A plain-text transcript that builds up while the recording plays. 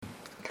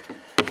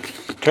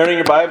Turning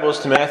your Bibles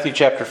to Matthew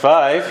chapter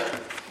 5.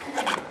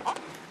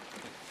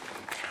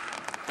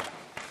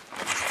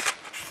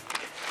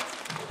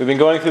 We've been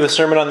going through the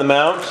Sermon on the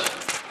Mount,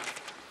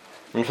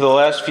 and for the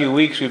last few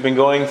weeks we've been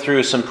going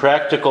through some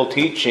practical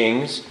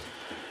teachings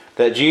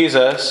that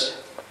Jesus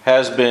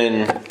has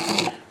been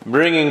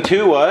bringing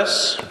to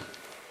us,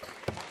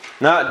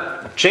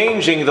 not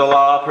changing the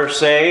law per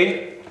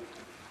se,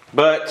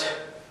 but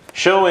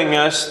showing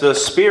us the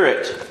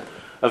Spirit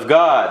of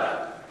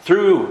God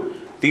through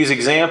these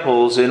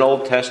examples in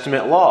Old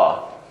Testament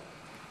law,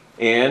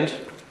 and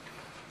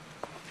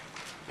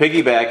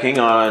piggybacking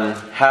on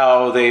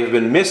how they've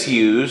been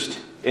misused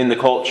in the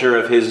culture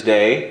of his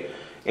day,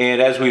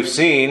 and as we've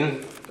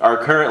seen, are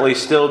currently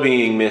still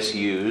being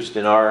misused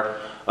in our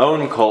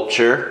own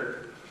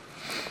culture.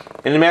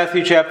 And in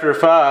Matthew chapter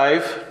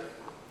 5,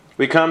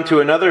 we come to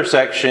another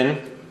section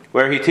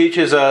where he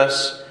teaches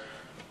us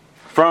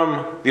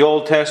from the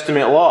Old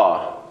Testament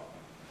law.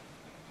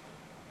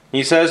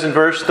 He says in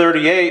verse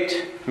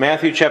 38,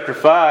 Matthew chapter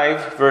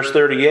 5, verse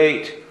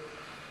 38,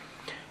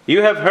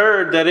 "You have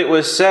heard that it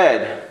was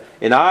said,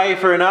 an eye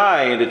for an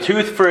eye and a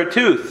tooth for a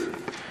tooth.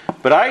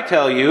 But I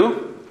tell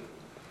you,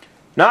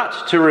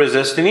 not to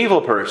resist an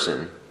evil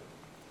person.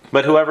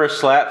 But whoever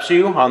slaps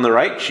you on the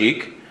right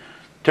cheek,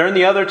 turn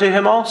the other to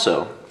him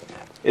also.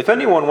 If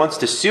anyone wants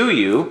to sue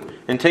you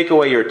and take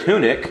away your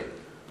tunic,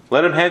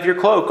 let him have your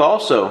cloak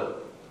also.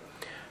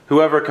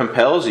 Whoever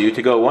compels you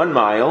to go 1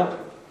 mile,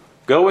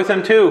 go with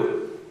him 2.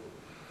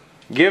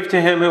 Give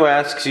to him who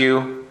asks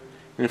you,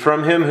 and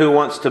from him who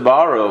wants to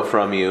borrow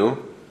from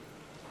you,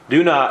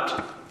 do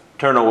not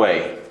turn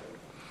away."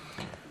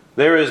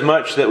 There is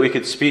much that we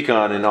could speak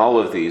on in all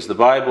of these. The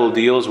Bible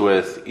deals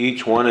with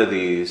each one of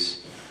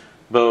these,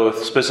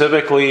 both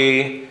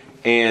specifically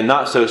and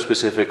not so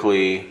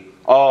specifically,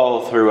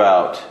 all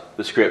throughout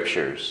the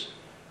Scriptures.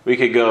 We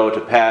could go to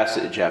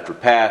passage after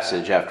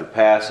passage after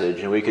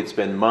passage, and we could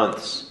spend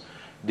months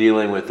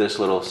dealing with this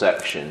little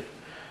section.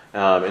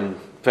 In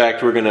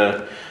fact, we're going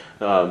to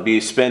be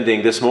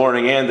spending this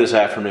morning and this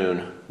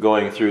afternoon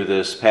going through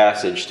this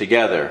passage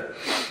together.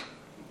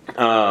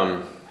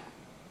 But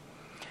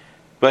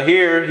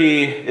here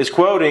he is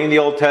quoting the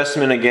Old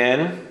Testament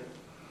again.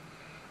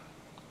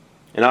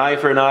 An eye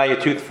for an eye, a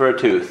tooth for a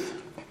tooth.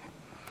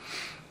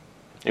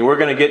 And we're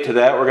going to get to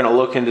that. We're going to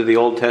look into the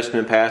Old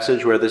Testament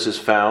passage where this is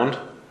found.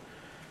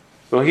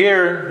 Well,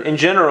 here, in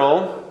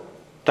general,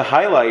 to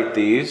highlight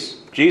these,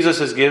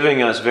 Jesus is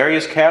giving us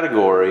various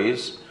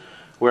categories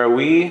where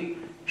we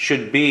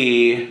should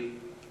be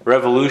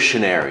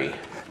revolutionary.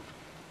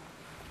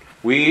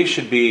 We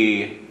should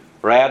be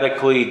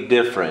radically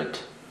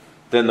different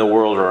than the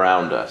world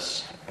around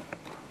us.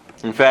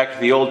 In fact,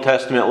 the Old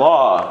Testament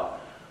law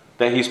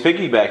that he's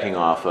piggybacking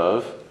off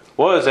of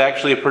was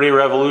actually a pretty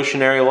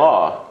revolutionary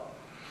law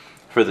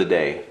for the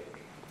day.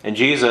 And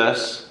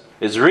Jesus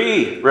is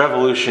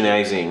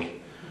revolutionizing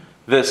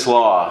this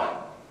law,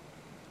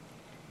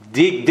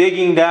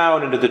 digging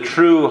down into the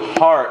true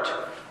heart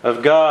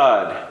of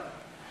God.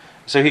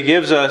 So he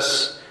gives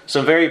us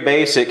some very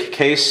basic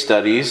case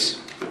studies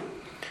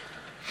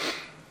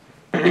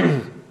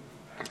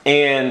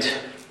and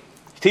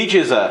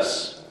teaches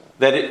us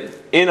that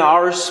in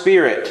our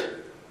spirit,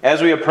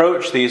 as we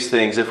approach these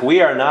things, if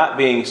we are not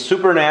being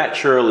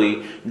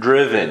supernaturally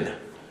driven,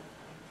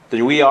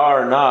 then we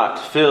are not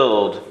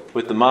filled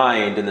with the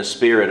mind and the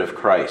Spirit of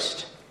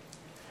Christ.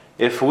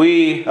 If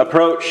we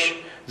approach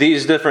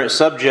these different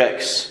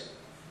subjects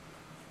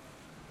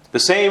the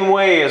same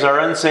way as our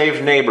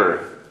unsaved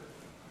neighbor,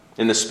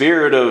 in the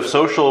spirit of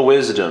social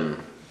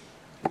wisdom,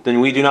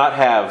 then we do not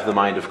have the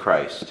mind of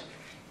Christ,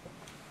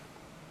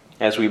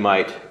 as we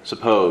might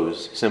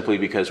suppose, simply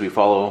because we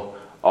follow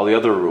all the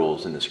other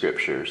rules in the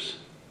Scriptures.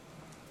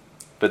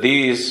 But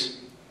these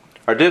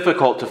are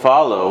difficult to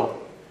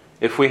follow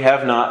if we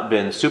have not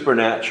been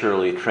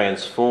supernaturally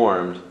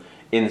transformed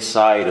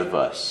inside of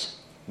us,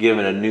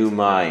 given a new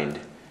mind,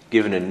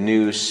 given a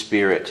new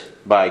spirit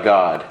by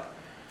God.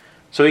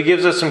 So he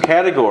gives us some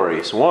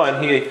categories.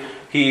 One,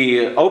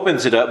 he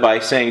opens it up by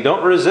saying,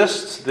 don't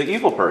resist the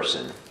evil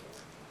person.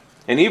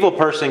 An evil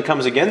person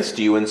comes against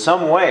you in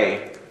some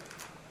way.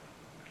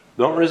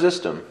 Don't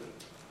resist him.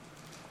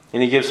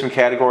 And he gives some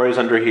categories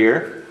under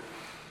here.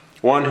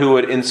 One who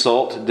would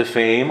insult,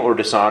 defame, or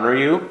dishonor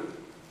you.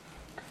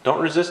 Don't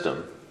resist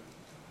him.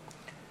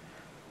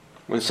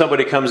 When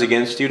somebody comes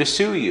against you to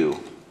sue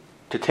you,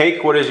 to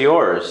take what is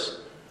yours,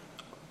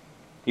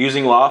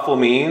 using lawful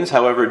means,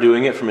 however,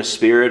 doing it from a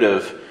spirit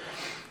of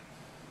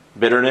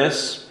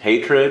bitterness,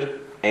 hatred,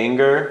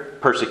 anger,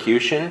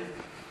 persecution,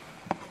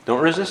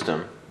 don't resist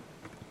him.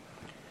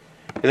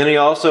 And then he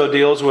also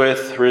deals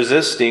with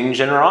resisting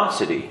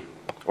generosity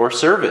or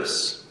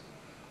service,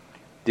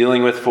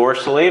 dealing with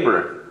forced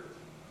labor,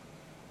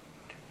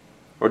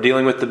 or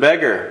dealing with the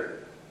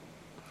beggar,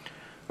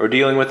 or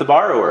dealing with the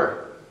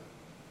borrower.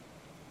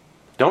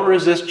 Don't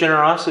resist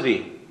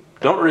generosity.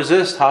 Don't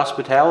resist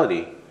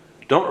hospitality.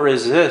 Don't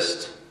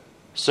resist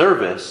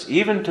service,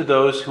 even to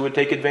those who would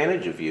take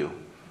advantage of you.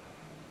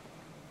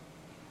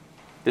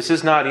 This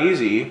is not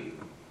easy,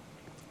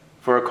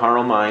 for a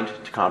carnal mind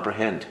to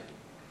comprehend.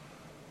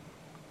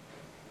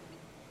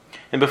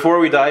 And before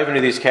we dive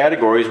into these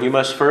categories, we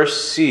must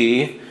first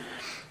see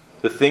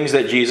the things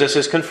that Jesus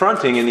is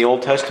confronting in the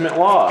Old Testament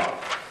law.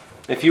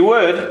 If you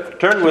would,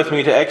 turn with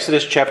me to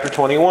Exodus chapter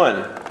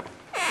 21.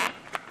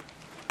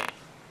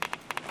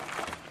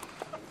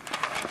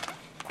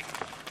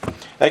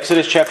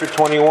 Exodus chapter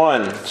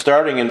 21,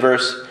 starting in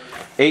verse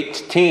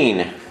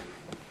 18.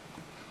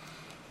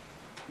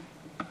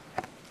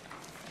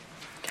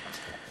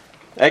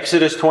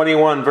 Exodus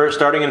 21,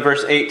 starting in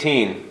verse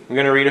 18. I'm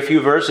going to read a few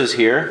verses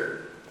here.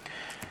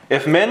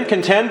 If men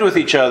contend with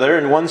each other,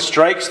 and one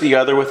strikes the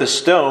other with a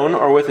stone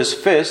or with his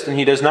fist, and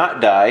he does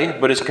not die,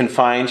 but is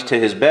confined to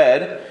his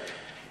bed,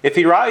 if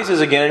he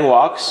rises again and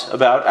walks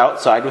about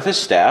outside with his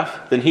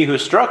staff, then he who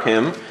struck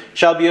him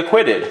shall be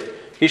acquitted.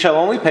 He shall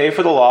only pay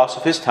for the loss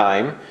of his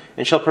time,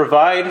 and shall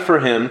provide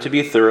for him to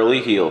be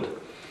thoroughly healed.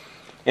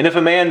 And if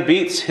a man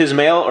beats his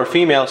male or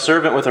female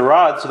servant with a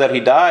rod so that he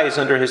dies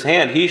under his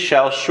hand, he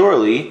shall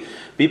surely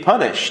be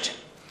punished.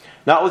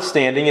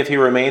 Notwithstanding, if he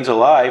remains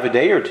alive a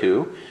day or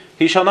two,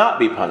 he shall not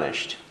be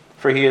punished,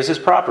 for he is his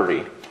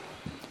property.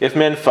 If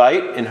men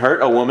fight and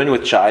hurt a woman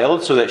with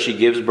child so that she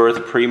gives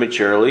birth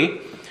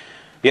prematurely,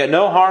 yet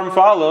no harm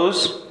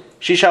follows,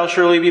 she shall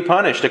surely be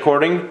punished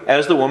according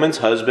as the woman's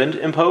husband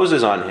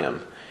imposes on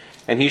him,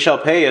 and he shall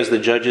pay as the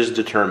judges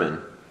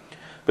determine.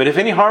 But if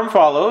any harm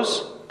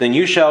follows, then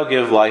you shall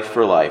give life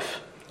for life,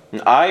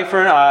 an eye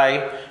for an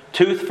eye,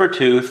 tooth for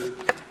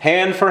tooth,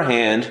 hand for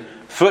hand,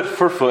 foot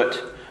for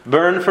foot,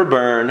 burn for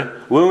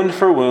burn, wound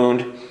for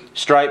wound,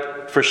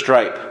 stripe for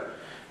stripe.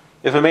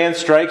 If a man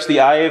strikes the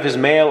eye of his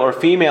male or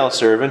female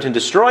servant and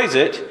destroys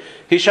it,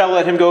 he shall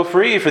let him go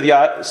free for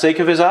the sake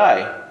of his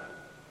eye.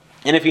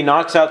 And if he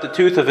knocks out the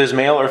tooth of his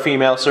male or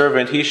female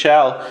servant, he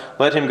shall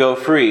let him go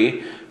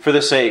free for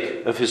the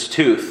sake of his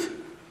tooth.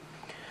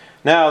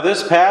 Now,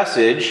 this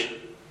passage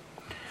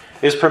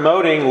is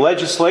promoting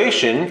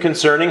legislation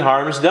concerning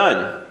harms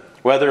done,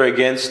 whether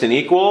against an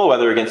equal,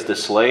 whether against a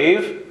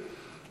slave.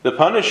 The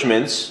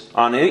punishments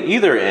on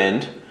either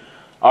end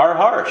are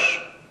harsh.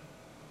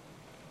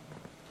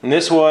 And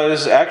this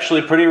was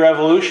actually pretty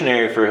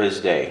revolutionary for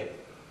his day,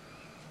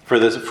 for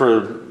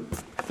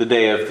the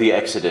day of the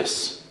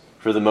Exodus,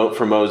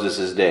 for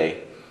Moses'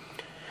 day.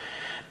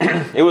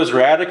 It was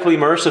radically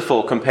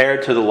merciful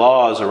compared to the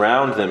laws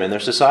around them in their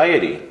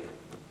society.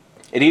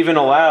 It even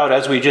allowed,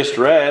 as we just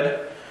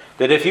read,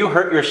 that if you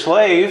hurt your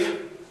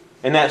slave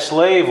and that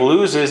slave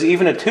loses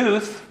even a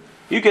tooth,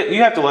 you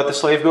have to let the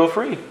slave go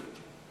free.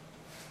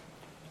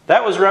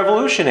 That was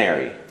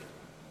revolutionary.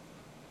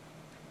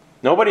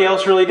 Nobody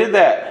else really did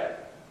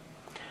that.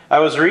 I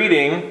was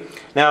reading,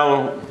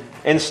 now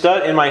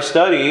in my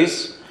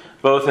studies,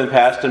 both in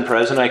past and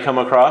present, I come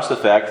across the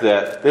fact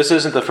that this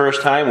isn't the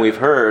first time we've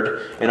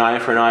heard an eye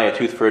for an eye, a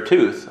tooth for a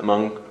tooth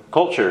among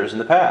cultures in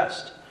the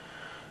past.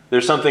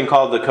 There's something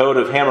called the Code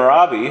of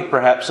Hammurabi,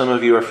 perhaps some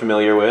of you are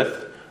familiar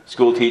with.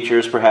 School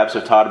teachers perhaps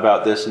have taught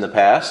about this in the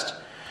past.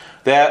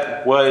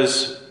 That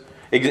was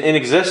in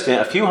existence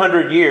a few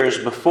hundred years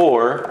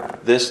before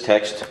this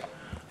text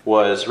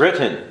was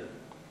written.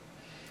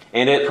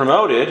 And it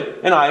promoted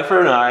an eye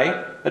for an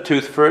eye, a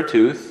tooth for a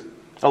tooth,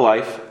 a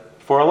life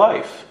for a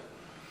life.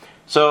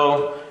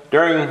 So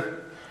during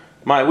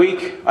my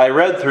week, I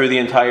read through the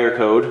entire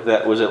code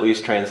that was at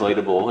least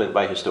translatable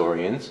by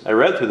historians. I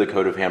read through the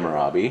Code of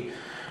Hammurabi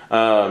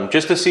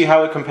just to see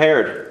how it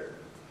compared.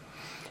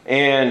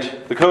 And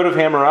the Code of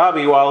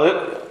Hammurabi, while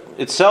it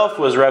itself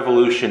was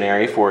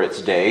revolutionary for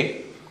its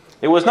day,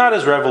 it was not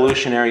as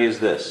revolutionary as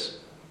this.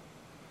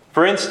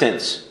 For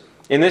instance,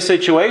 in this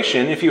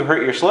situation, if you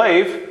hurt your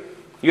slave,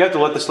 you have to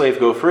let the slave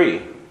go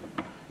free.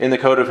 In the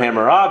Code of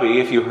Hammurabi,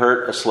 if you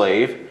hurt a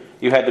slave,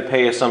 you had to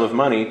pay a sum of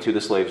money to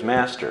the slave's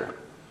master.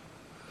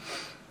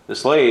 The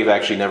slave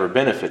actually never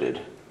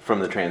benefited from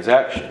the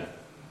transaction.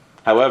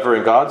 However,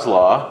 in God's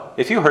law,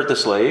 if you hurt the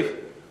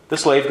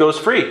slave goes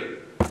free.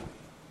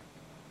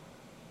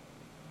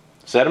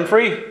 Set him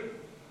free.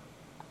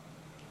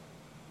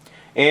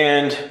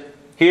 And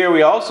here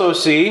we also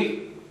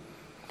see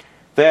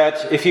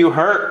that if you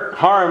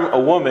harm a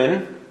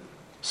woman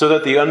so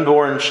that the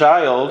unborn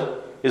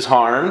child is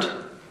harmed,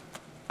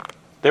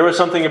 there was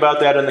something about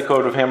that in the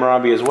Code of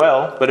Hammurabi as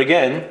well. But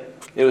again,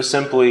 it was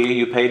simply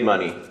you paid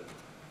money.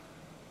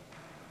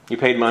 You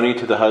paid money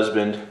to the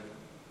husband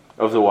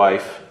of the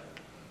wife,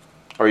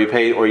 or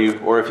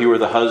if you were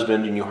the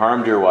husband and you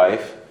harmed your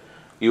wife,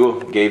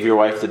 you gave your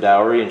wife the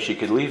dowry and she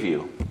could leave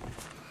you.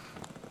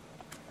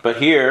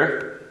 But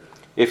here,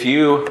 if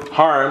you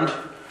harmed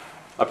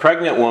a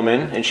pregnant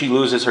woman and she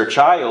loses her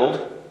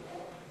child,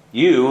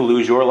 you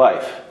lose your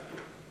life.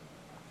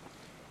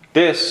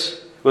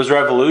 This was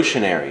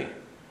revolutionary.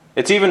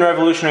 It's even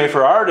revolutionary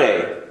for our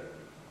day.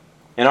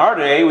 In our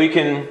day, we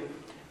can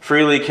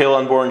freely kill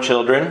unborn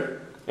children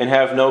and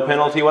have no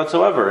penalty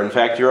whatsoever. In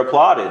fact, you're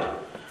applauded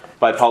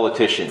by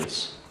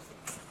politicians.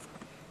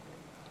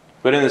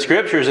 But in the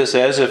Scriptures it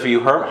says if you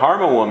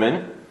harm a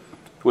woman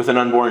with an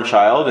unborn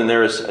child and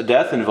there is a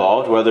death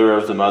involved, whether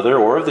of the mother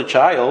or of the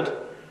child,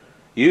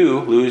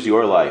 you lose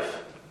your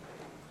life.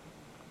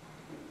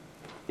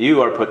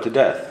 you are put to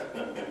death.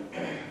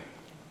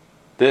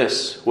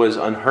 This was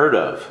unheard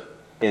of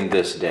in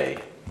this day.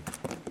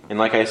 And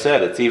like I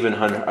said, it's even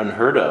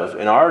unheard of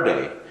in our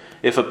day.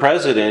 If a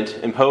president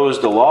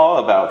imposed a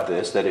law about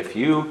this, that if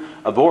you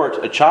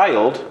abort a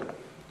child,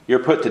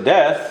 you're put to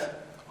death,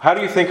 how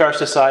do you think our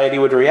society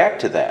would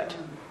react to that?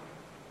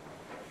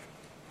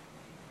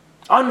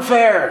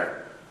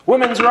 Unfair!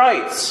 Women's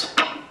rights!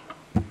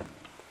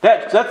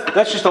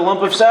 That's just a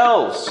lump of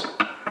cells.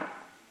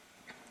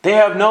 They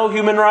have no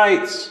human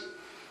rights.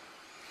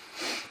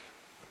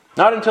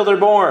 Not until they're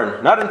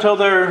born. Not until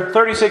they're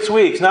 36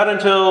 weeks. Not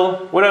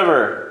until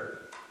whatever.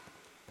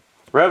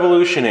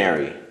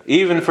 Revolutionary.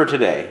 Even for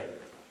today.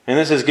 And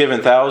this is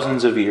given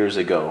thousands of years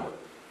ago.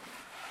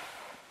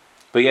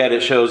 But yet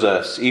it shows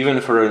us,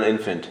 even for an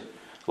infant,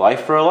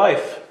 life for a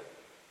life.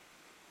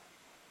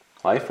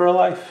 Life for a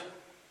life.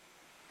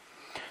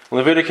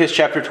 Leviticus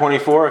chapter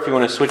 24, if you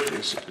want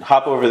to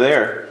hop over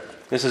there.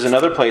 This is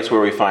another place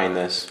where we find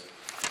this.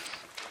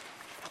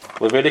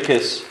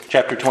 Leviticus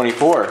chapter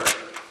 24.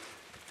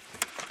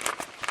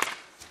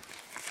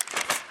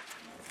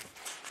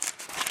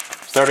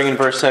 Starting in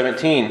verse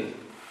 17.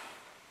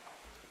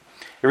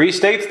 It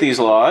restates these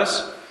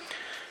laws.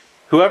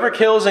 Whoever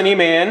kills any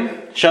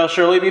man shall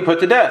surely be put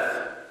to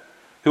death.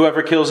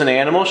 Whoever kills an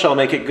animal shall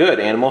make it good,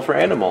 animal for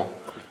animal.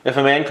 If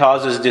a man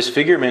causes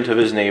disfigurement of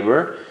his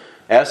neighbor,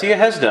 as he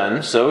has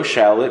done, so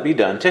shall it be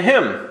done to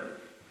him.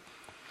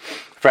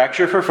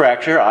 Fracture for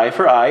fracture, eye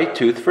for eye,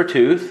 tooth for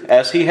tooth.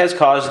 As he has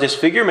caused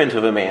disfigurement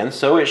of a man,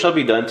 so it shall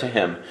be done to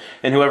him.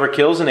 And whoever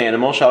kills an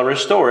animal shall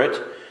restore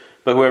it,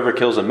 but whoever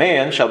kills a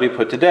man shall be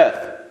put to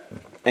death.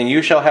 And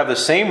you shall have the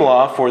same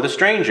law for the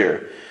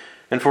stranger,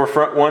 and for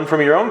one from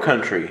your own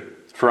country,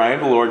 for I am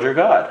the Lord your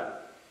God.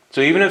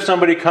 So even if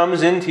somebody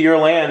comes into your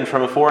land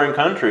from a foreign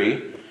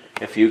country,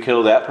 if you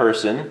kill that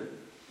person,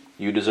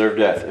 you deserve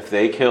death. If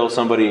they kill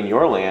somebody in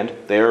your land,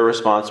 they are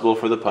responsible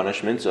for the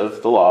punishments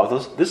of the law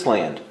of this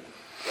land.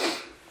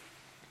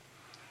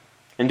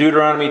 In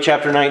Deuteronomy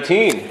chapter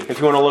 19, if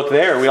you want to look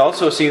there, we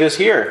also see this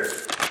here.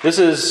 This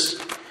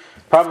is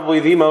probably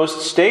the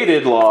most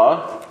stated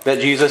law that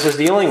Jesus is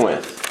dealing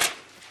with.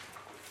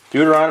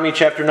 Deuteronomy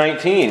chapter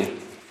 19.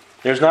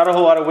 There's not a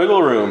whole lot of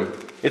wiggle room.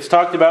 It's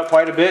talked about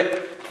quite a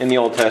bit in the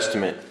Old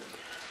Testament.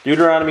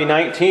 Deuteronomy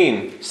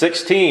 19,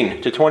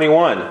 16 to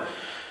 21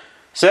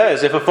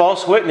 says, if a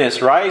false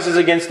witness rises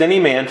against any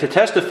man to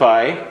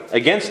testify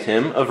against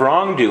him of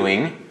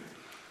wrongdoing,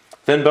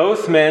 then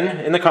both men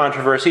in the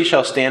controversy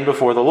shall stand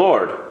before the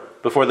Lord,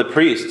 before the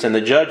priests and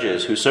the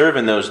judges who serve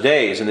in those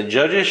days, and the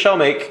judges shall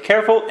make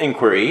careful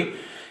inquiry.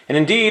 And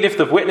indeed, if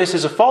the witness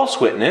is a false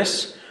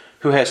witness,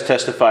 who has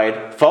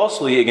testified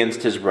falsely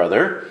against his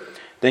brother,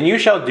 then you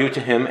shall do to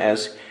him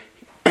as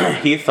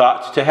he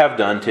thought to have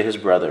done to his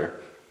brother.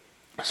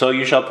 So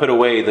you shall put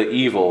away the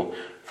evil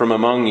from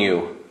among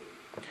you.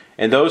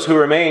 And those who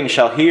remain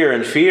shall hear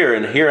and fear,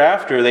 and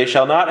hereafter they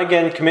shall not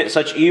again commit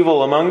such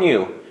evil among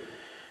you.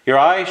 Your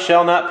eye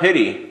shall not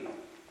pity.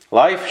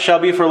 Life shall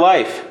be for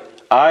life,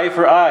 eye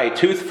for eye,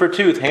 tooth for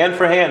tooth, hand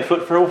for hand,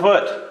 foot for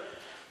foot.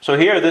 So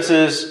here, this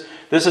is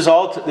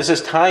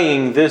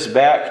tying this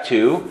back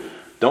to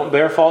don't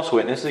bear false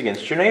witness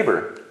against your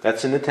neighbor.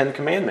 That's in the Ten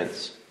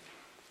Commandments.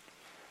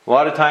 A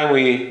lot of time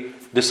we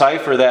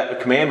decipher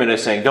that commandment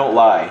as saying don't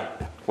lie.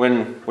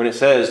 When it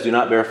says do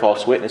not bear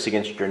false witness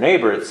against your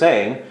neighbor, it's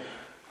saying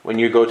when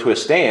you go to a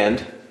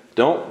stand,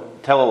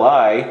 don't tell a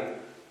lie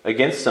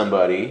against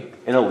somebody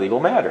in a legal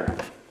matter.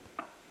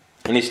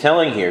 And he's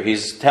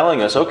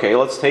telling us, okay,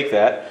 let's take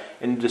that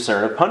and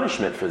discern a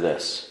punishment for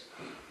this.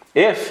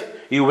 If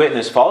you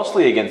witness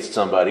falsely against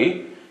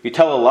somebody, you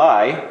tell a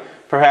lie,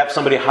 perhaps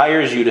somebody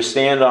hires you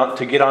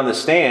to get on the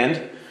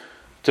stand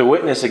to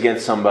witness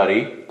against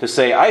somebody, to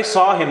say, I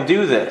saw him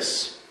do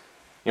this.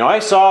 I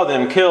saw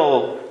them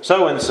kill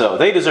so-and-so.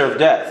 They deserve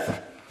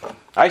death.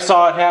 I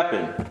saw it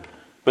happen.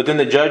 But then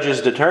the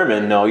judges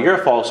determine, no, you're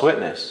a false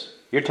witness.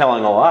 You're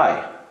telling a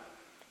lie.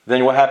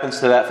 Then what happens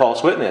to that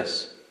false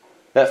witness?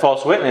 That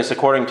false witness,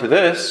 according to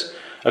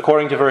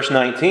verse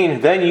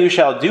 19, then you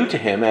shall do to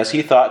him as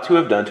he thought to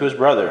have done to his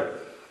brother.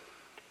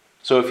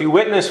 So if you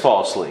witness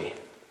falsely,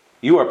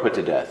 you are put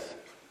to death.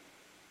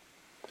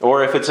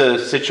 Or if it's a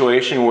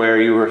situation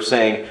where you were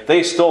saying,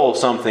 they stole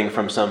something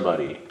from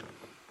somebody,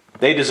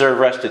 they deserve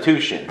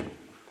restitution,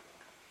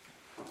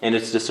 and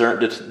it's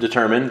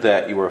determined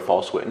that you were a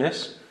false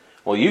witness,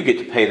 well, you get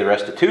to pay the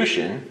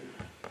restitution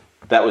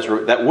that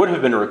would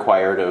have been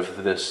required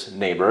of this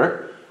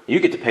neighbor. You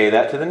get to pay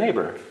that to the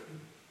neighbor.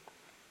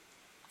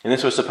 And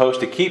this was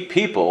supposed to keep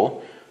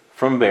people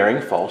from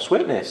bearing false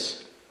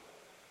witness.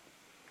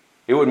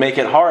 It would make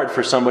it hard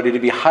for somebody to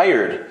be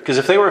hired, because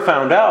if they were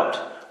found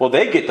out, well,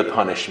 they get the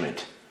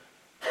punishment.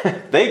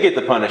 They get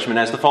the punishment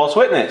as the false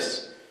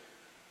witness.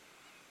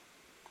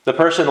 The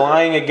person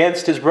lying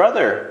against his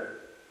brother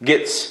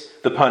gets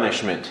the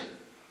punishment.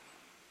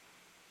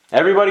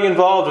 Everybody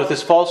involved with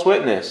this false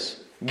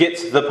witness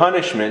gets the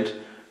punishment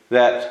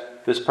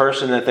that this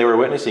person that they were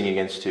witnessing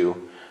against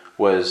to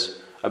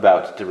was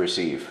about to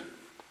receive.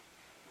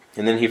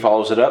 And then he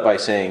follows it up by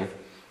saying,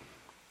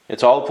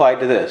 It's all applied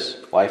to this.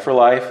 Life for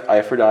life,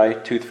 eye for eye,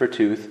 tooth for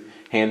tooth,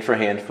 hand for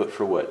hand, foot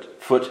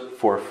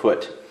for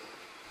foot.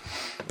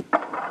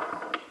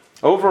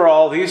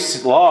 Overall,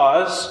 these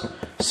laws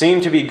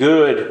seem to be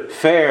good,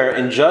 fair,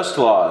 and just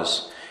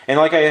laws. And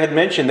like I had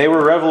mentioned, they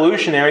were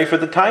revolutionary for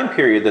the time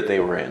period that they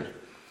were in.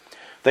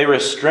 They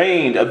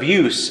restrained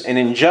abuse and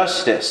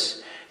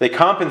injustice. They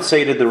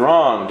compensated the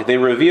wronged. They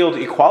revealed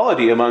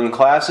equality among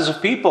classes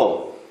of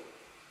people.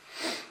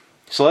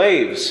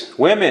 Slaves,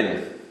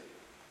 women,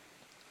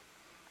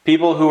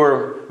 people who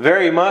were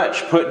very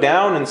much put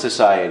down in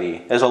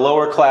society as a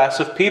lower class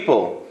of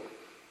people.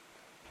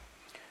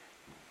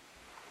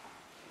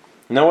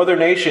 No other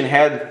nation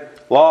had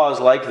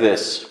laws like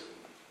this,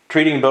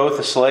 treating both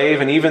the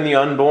slave and even the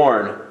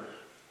unborn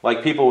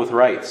like people with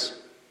rights.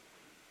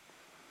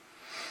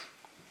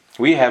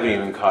 We haven't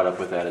even caught up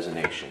with that as a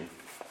nation.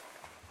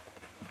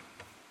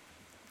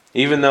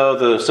 Even though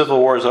the Civil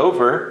War is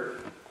over,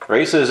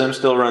 racism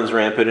still runs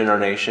rampant in our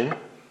nation.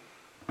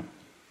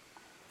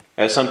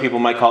 As some people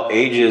might call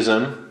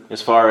ageism,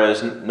 as far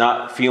as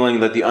not feeling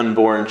that the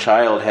unborn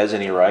child has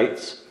any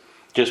rights,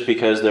 just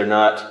because they're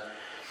not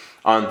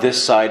on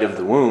this side of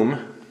the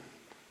womb.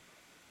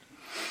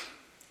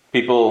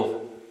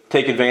 People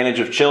take advantage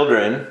of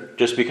children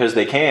just because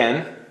they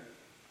can,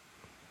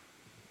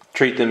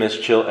 treat them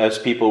as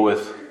people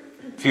with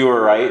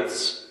fewer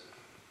rights.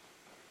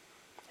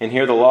 And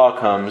here the law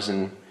comes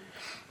and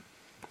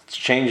it's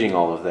changing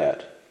all of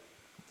that.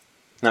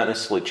 Not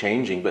necessarily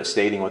changing, but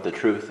stating what the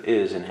truth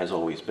is and has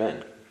always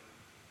been,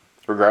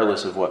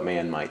 regardless of what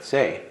man might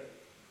say.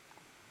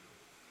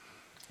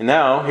 And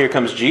now, here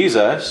comes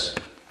Jesus,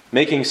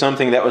 making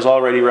something that was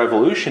already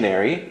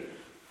revolutionary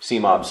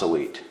seem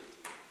obsolete.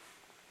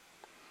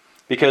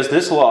 Because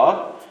this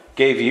law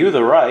gave you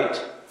the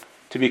right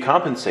to be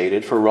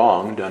compensated for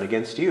wrong done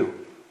against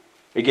you.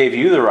 It gave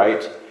you the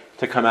right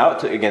to come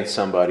out against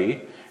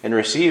somebody and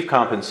receive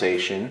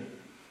compensation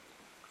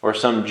or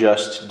some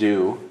just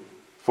due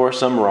for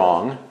some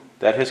wrong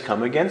that has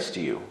come against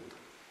you.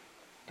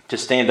 To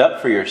stand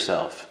up for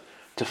yourself,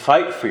 to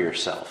fight for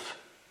yourself.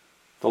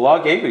 The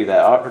law gave you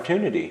that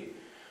opportunity.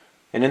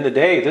 And in the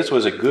day, this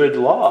was a good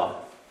law.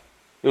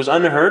 It was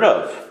unheard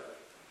of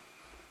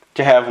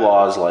to have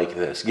laws like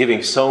this,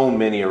 giving so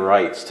many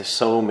rights to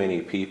so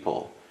many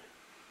people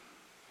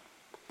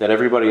that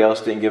everybody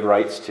else didn't give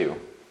rights to.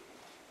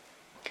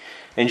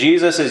 And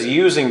Jesus is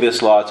using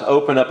this law to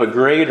open up a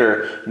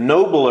greater,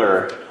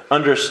 nobler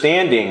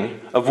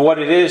understanding of what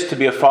it is to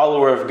be a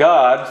follower of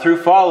God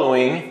through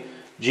following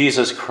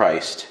Jesus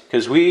Christ.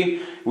 Because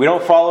we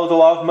don't follow the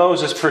law of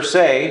Moses per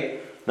se,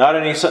 not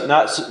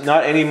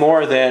any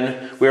more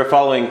than we are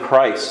following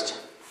Christ.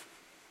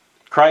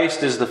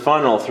 Christ is the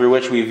funnel through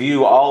which we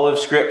view all of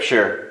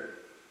Scripture.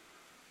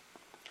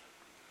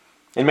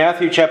 In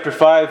Matthew chapter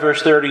 5,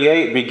 verse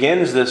 38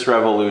 begins this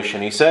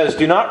revolution. He says,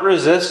 "Do not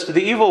resist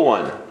the evil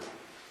one.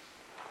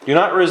 Do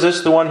not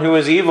resist the one who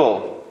is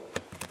evil."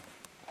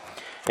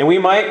 And we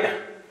might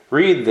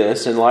read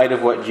this in light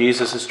of what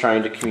Jesus is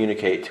trying to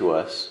communicate to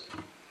us.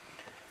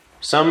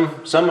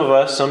 Some of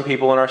us, some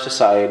people in our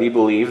society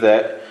believe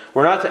that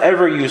we're not to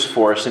ever use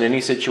force in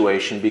any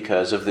situation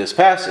because of this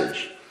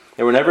passage.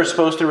 That we're never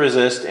supposed to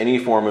resist any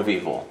form of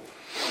evil.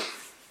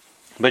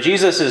 But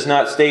Jesus is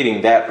not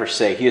stating that per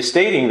se. He is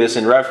stating this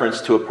in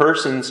reference to a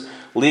person's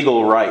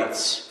legal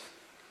rights.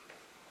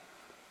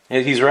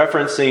 And he's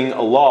referencing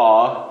a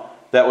law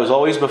that was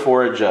always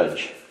before a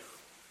judge.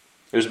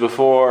 It was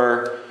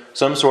before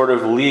some sort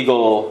of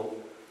legal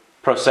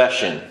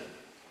procession.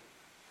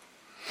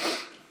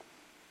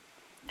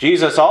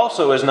 Jesus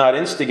also is not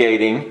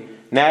instigating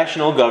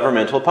national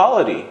governmental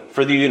polity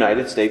for the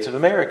United States of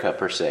America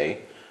per se,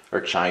 or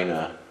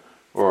China,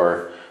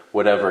 or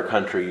whatever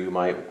country you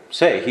might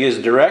say. He is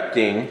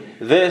directing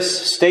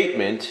this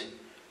statement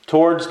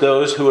towards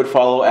those who would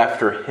follow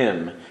after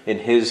him in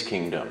his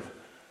kingdom.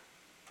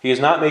 He is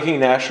not making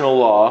national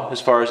law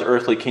as far as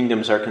earthly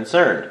kingdoms are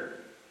concerned.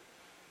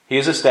 He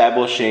is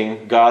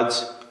establishing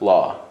God's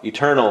law,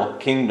 eternal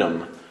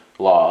kingdom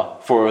law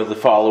for the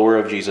follower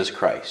of Jesus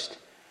Christ.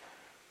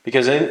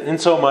 Because in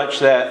so much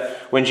that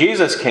when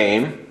Jesus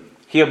came,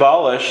 he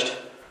abolished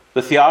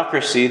the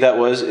theocracy that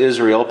was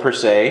Israel per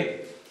se,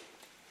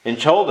 and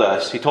he told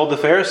the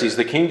Pharisees,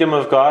 the kingdom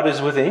of God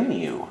is within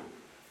you.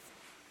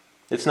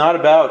 It's not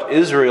about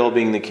Israel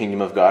being the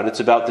kingdom of God, it's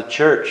about the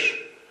church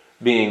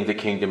being the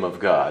kingdom of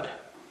God.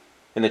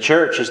 And the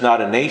church is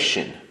not a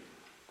nation.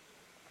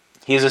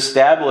 He is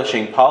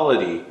establishing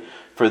polity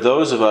for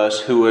those of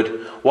us who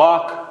would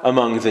walk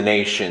among the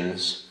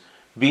nations,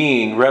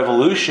 being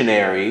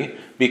revolutionary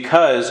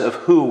because of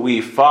who we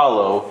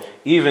follow,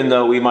 even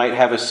though we might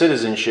have a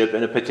citizenship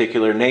in a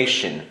particular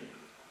nation.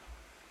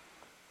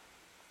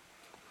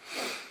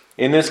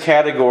 In this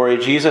category,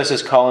 Jesus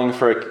is calling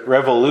for a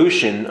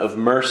revolution of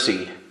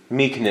mercy,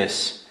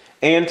 meekness,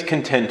 and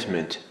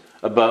contentment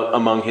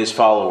among his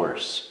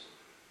followers.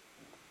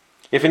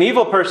 If an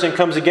evil person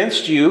comes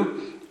against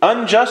you,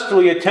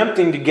 unjustly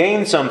attempting to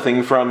gain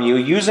something from you,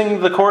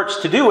 using the courts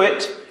to do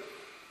it,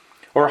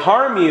 or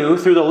harm you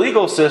through the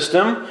legal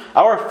system,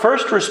 our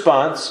first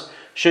response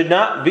should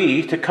not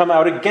be to come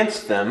out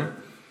against them,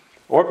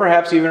 or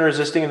perhaps even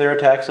resisting their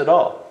attacks at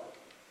all.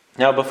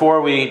 Now,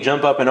 before we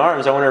jump up in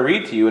arms, I want to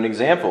read to you an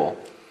example.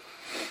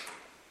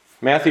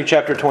 Matthew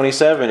chapter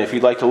 27, if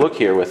you'd like to look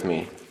here with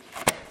me.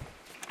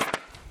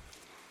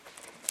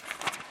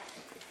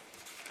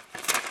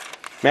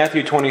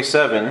 Matthew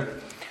 27,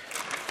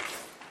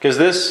 because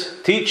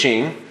this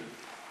teaching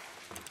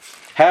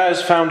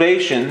has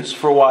foundations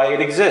for why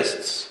it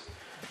exists.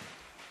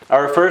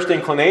 Our first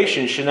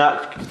inclination should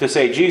not to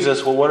say,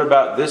 Jesus, well, what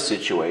about this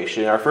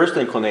situation? Our first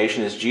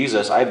inclination is,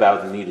 Jesus, I bow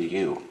the knee to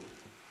you,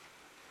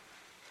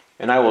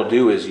 and I will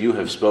do as you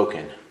have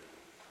spoken.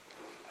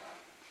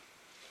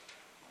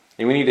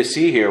 And we need to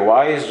see here,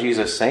 why is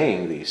Jesus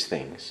saying these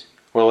things?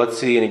 Well, let's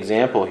see an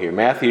example here.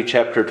 Matthew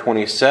chapter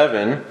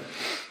 27,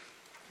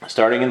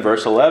 starting in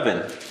verse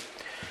 11.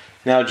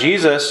 Now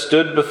Jesus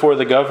stood before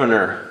the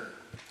governor,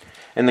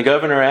 and the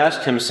governor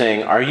asked him,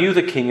 saying, Are you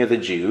the king of the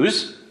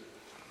Jews?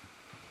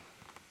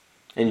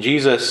 And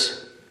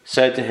Jesus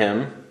said to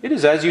him, It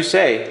is as you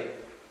say.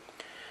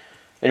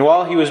 And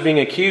while he was being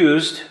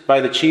accused by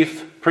the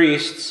chief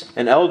priests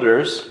and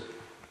elders,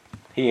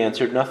 he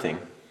answered nothing.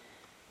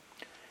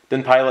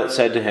 Then Pilate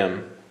said to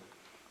him,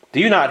 Do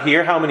you not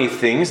hear how many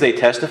things they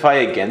testify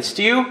against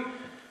you?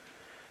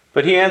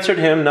 But he answered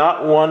him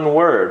not one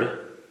word,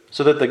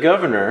 so that the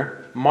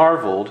governor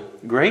marveled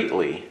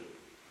greatly.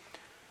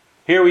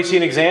 Here we see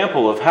an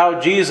example of how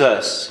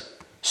Jesus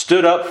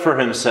stood up for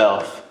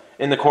himself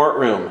in the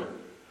courtroom,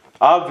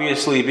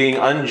 obviously being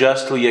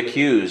unjustly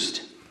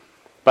accused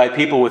by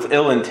people with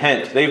ill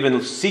intent. They've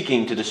been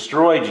seeking to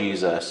destroy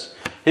Jesus,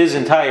 his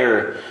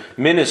entire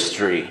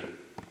ministry.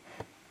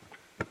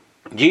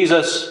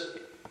 Jesus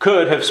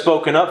could have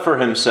spoken up for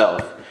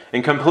himself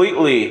and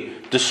completely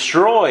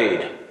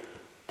destroyed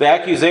the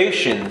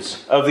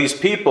accusations of these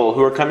people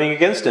who are coming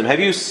against him. Have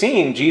you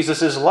seen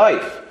Jesus'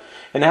 life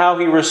and how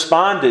he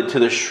responded to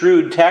the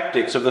shrewd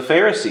tactics of the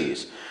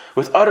Pharisees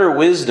with utter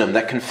wisdom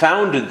that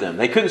confounded them?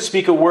 They couldn't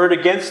speak a word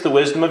against the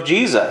wisdom of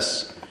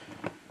Jesus.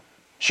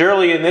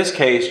 Surely in this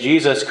case,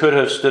 Jesus could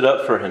have stood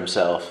up for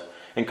himself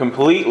and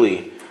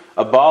completely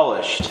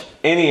abolished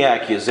any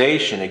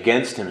accusation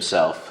against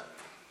himself,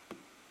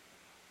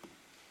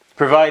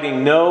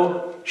 providing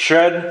no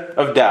shred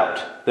of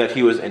doubt that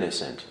he was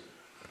innocent.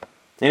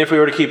 And if we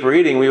were to keep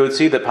reading, we would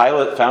see that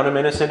Pilate found him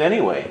innocent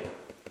anyway.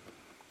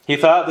 He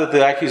thought that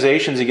the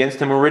accusations against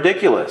him were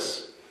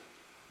ridiculous.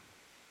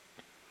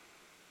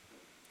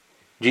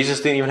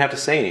 Jesus didn't even have to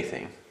say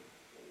anything.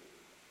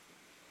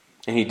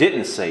 And he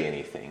didn't say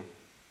anything.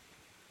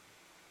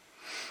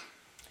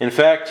 In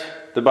fact,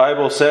 the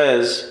Bible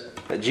says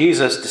that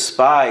Jesus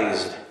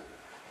despised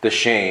the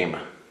shame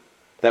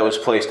that was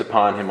placed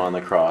upon him on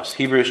the cross.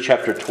 Hebrews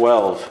chapter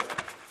 12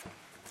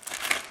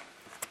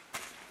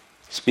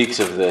 speaks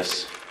of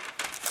this.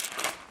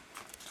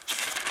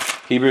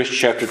 Hebrews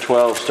chapter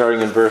 12,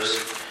 starting in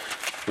verse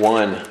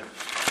 1,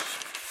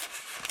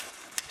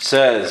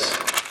 says,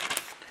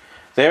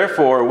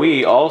 Therefore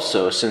we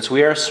also, since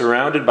we are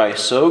surrounded by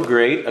so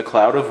great a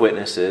cloud of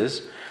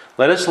witnesses,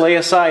 let us lay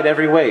aside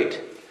every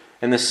weight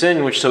and the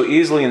sin which so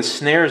easily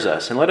ensnares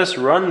us, and let us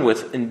run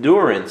with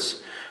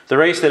endurance the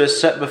race that is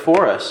set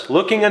before us,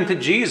 looking unto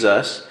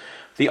Jesus,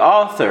 the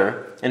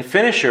author and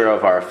finisher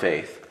of our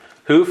faith,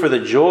 who for the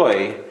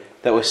joy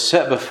that was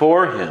set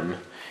before him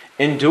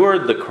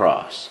endured the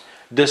cross,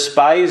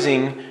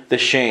 despising the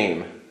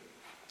shame,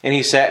 and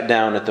he sat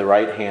down at the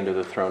right hand of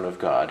the throne of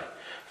God.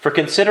 For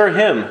consider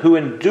him who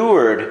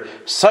endured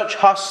such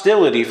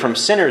hostility from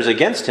sinners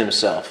against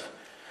himself,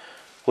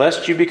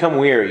 lest you become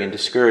weary and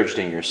discouraged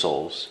in your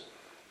souls.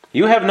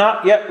 You have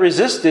not yet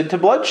resisted to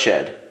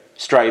bloodshed,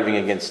 striving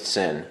against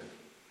sin.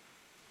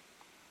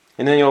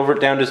 And then over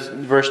down to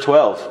verse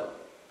 12.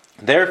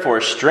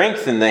 Therefore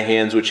strengthen the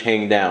hands which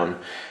hang down,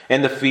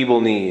 and the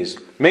feeble knees.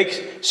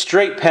 Make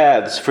straight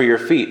paths for your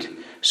feet,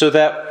 so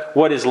that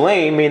what is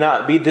lame may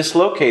not be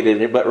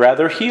dislocated, but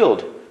rather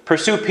healed.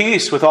 Pursue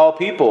peace with all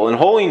people, and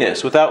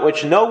holiness, without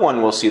which no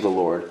one will see the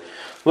Lord.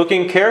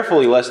 Looking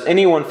carefully, lest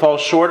anyone fall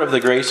short of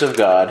the grace of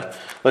God,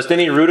 lest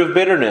any root of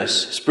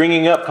bitterness,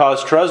 springing up,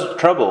 cause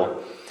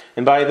trouble,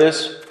 and by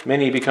this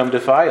many become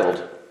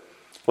defiled.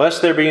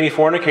 Lest there be any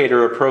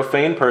fornicator or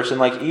profane person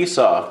like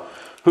Esau,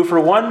 who for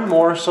one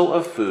morsel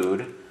of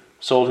food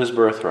sold his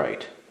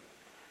birthright.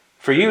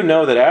 For you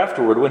know that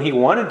afterward, when he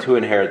wanted to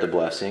inherit the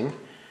blessing,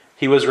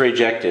 he was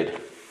rejected,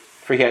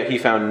 for he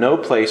found no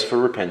place for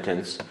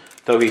repentance,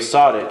 though he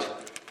sought it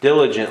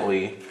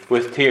diligently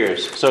with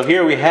tears. So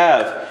here we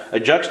have a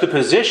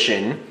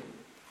juxtaposition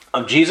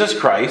of Jesus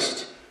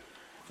Christ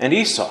and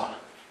Esau.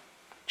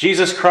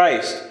 Jesus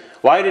Christ,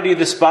 why did he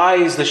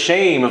despise the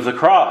shame of the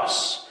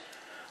cross?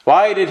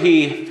 Why did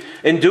he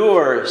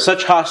endure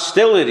such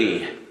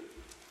hostility?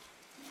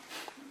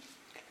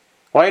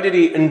 Why did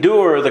he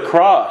endure the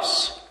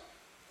cross?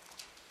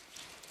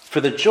 For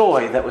the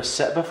joy that was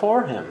set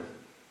before him.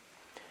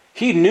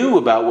 He knew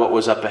about what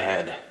was up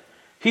ahead.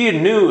 He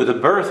knew the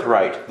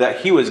birthright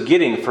that he was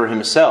getting for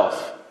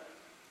himself.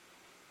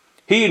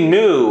 He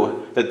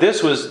knew that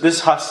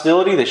this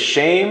hostility, the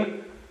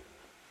shame,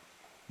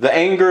 the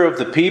anger of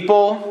the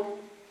people,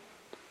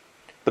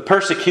 the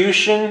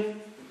persecution,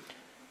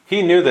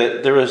 he knew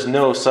that there was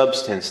no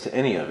substance to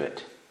any of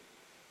it.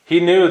 He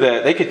knew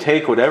that they could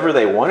take whatever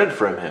they wanted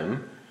from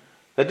him.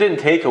 That didn't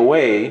take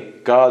away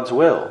God's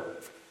will.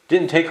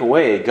 Didn't take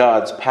away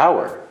God's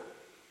power.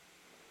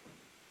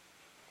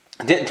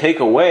 Didn't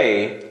take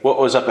away what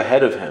was up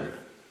ahead of him.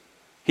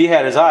 He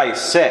had his eyes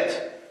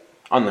set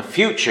on the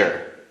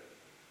future.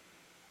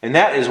 And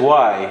that is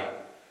why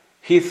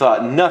he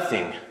thought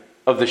nothing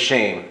of the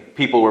shame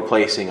people were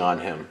placing on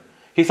him.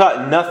 He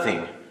thought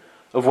nothing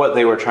of what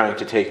they were trying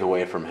to take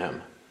away from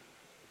him.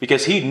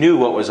 Because he knew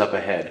what was up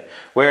ahead.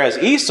 Whereas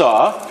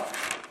Esau,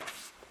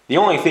 the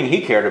only thing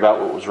he cared about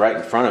was what was right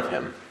in front of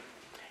him.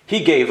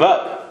 He gave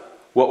up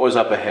what was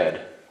up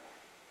ahead.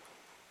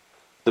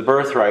 The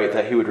birthright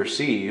that he would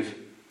receive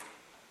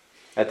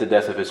at the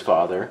death of his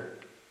father.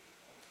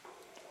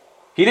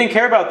 He didn't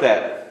care about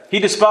that. He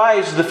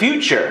despised the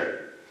future.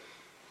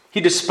 He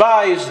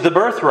despised the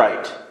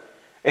birthright.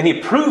 And he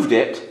proved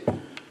it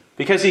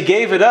because he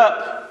gave it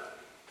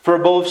up for a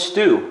bowl of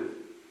stew.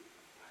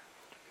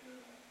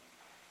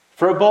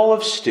 For a bowl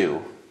of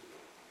stew.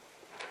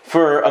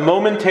 For a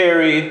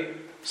momentary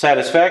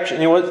satisfaction.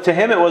 To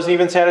him it wasn't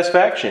even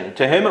satisfaction.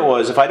 To him it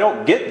was, if I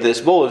don't get this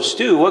bowl of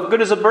stew, what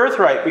good is a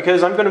birthright?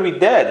 Because I'm going to be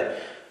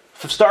dead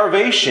of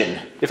starvation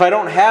if I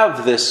don't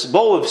have this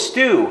bowl of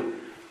stew.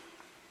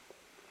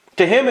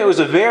 To him it was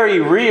a very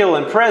real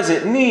and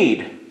present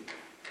need.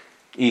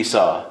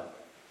 Esau.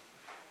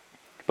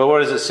 But what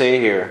does it say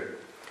here?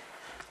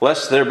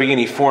 Lest there be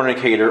any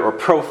fornicator or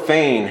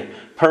profane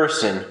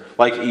person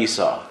like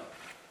Esau,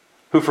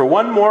 who for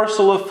one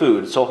morsel of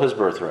food sold his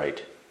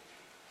birthright.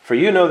 For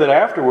you know that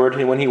afterward,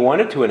 when he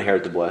wanted to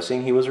inherit the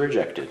blessing, he was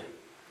rejected.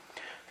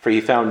 For he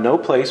found no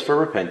place for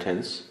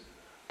repentance,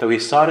 though he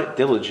sought it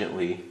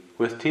diligently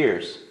with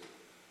tears.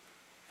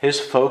 His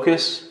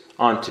focus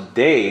on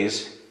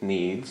today's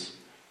needs,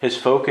 his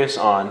focus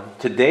on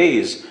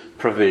today's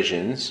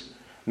provisions,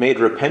 made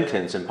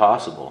repentance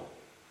impossible.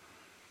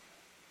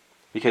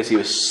 Because he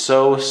was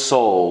so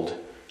sold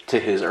to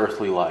his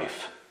earthly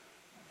life.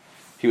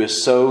 He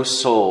was so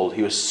sold,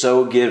 he was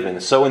so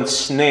given, so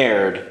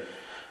ensnared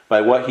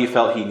by what he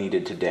felt he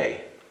needed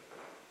today,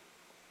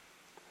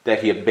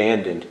 that he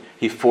abandoned,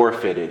 he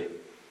forfeited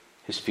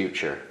his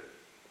future.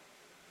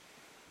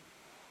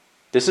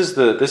 This is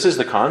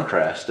the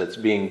contrast that's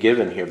being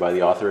given here by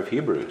the author of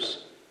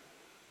Hebrews.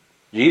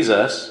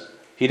 Jesus,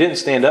 he didn't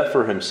stand up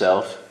for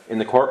himself in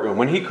the courtroom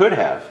when he could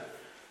have,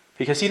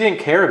 because he didn't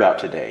care about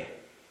today.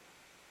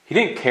 He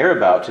didn't care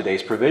about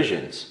today's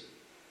provisions.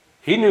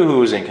 He knew who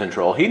was in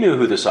control. He knew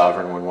who the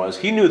sovereign one was.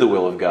 He knew the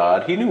will of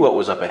God. He knew what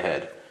was up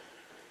ahead.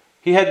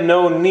 He had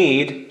no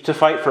need to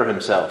fight for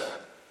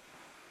himself,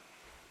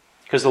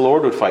 because the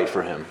Lord would fight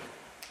for him.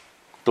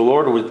 The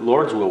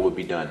Lord's will would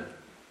be done.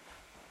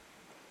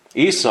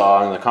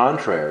 Esau, on the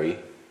contrary,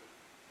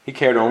 he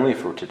cared only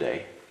for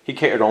today. He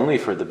cared only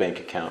for the bank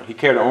account. He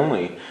cared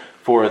only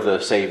for the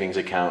savings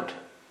account.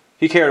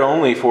 He cared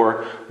only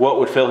for what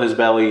would fill his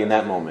belly in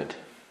that moment.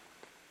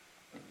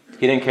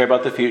 He didn't care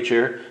about the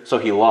future, so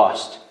he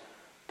lost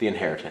the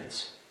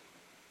inheritance.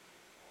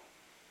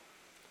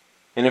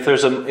 And if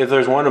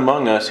there's one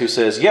among us who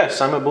says, yes,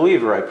 I'm a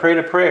believer, I prayed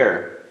a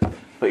prayer,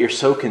 but you're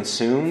so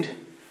consumed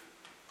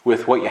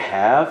with what you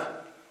have,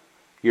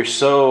 you're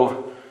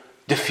so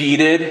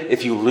defeated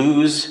if you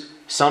lose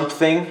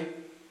something,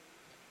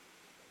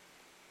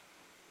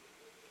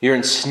 you're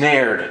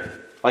ensnared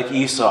like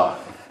Esau,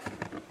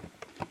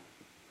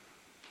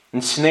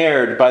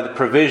 ensnared by the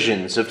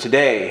provisions of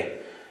today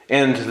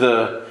and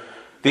the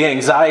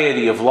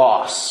anxiety of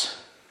loss.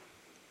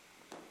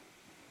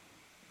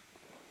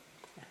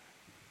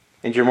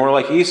 And you're more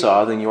like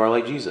Esau than you are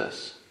like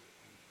Jesus.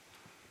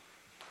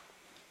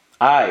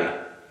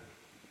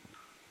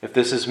 If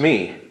this is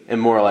me, am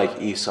more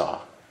like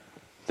Esau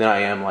than I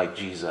am like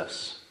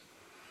Jesus.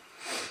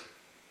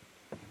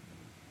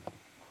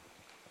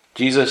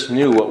 Jesus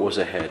knew what was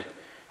ahead,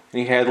 and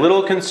he had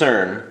little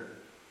concern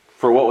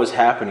for what was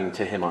happening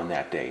to him on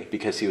that day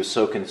because he was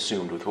so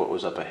consumed with what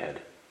was up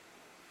ahead.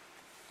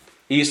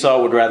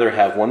 Esau would rather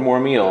have one more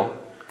meal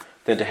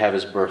than to have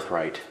his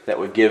birthright that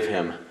would give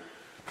him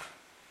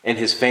and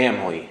his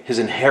family, his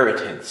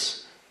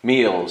inheritance,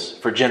 meals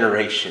for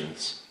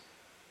generations.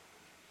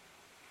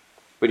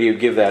 But he would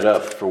give that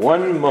up for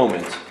one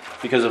moment,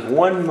 because of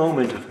one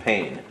moment of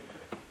pain,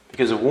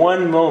 because of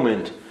one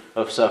moment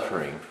of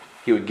suffering.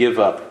 He would give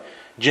up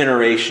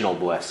generational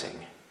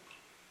blessing.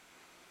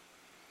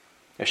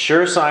 A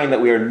sure sign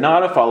that we are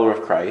not a follower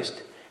of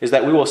Christ is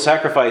that we will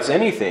sacrifice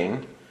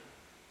anything,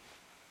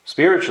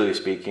 spiritually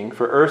speaking,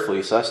 for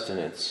earthly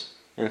sustenance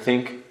and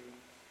think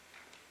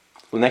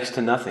next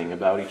to nothing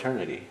about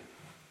eternity.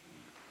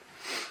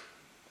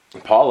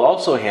 And Paul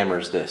also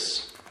hammers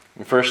this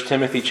in 1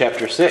 Timothy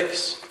chapter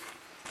 6.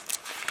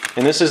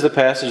 And this is the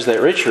passage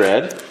that Rich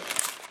read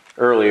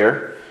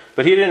earlier,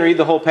 but he didn't read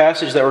the whole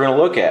passage that we're going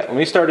to look at. Let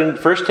me start in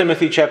 1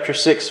 Timothy chapter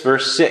 6,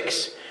 verse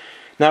 6.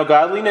 Now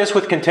godliness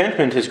with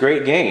contentment is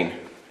great gain.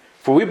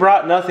 For we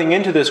brought nothing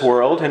into this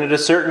world, and it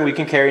is certain we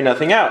can carry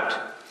nothing out.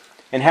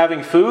 And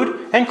having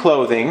food and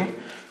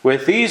clothing,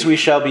 with these we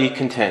shall be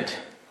content.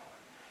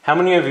 How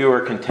many of you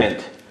are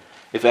content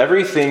if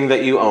everything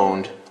that you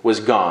owned was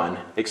gone,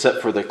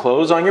 except for the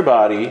clothes on your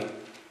body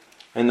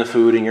and the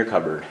food in your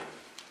cupboard?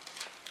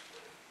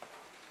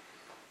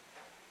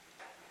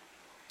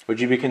 Would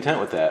you be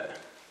content with that?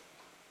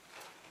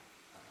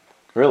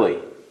 Really?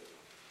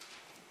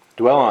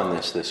 Dwell on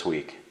this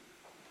week.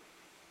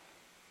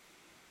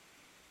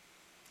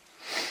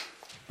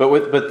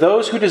 But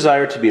those who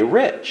desire to be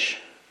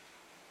rich,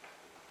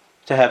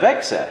 to have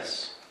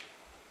excess,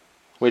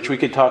 which we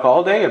could talk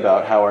all day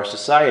about how our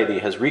society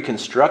has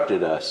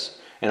reconstructed us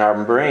in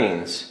our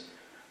brains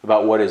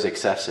about what is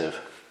excessive.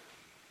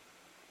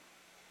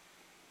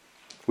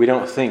 We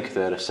don't think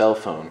that a cell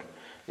phone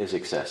is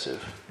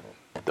excessive,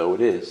 though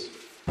it is.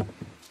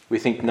 We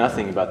think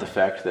nothing about the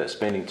fact that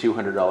spending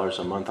 $200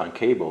 a month on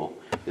cable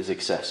is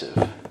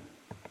excessive,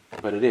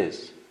 but it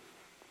is.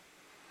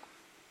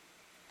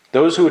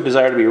 Those who would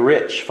desire to be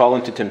rich fall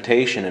into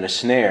temptation and a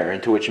snare,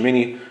 into which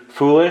many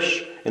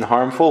foolish and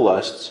harmful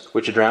lusts,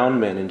 which drown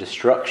men in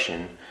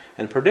destruction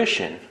and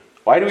perdition.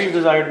 Why do we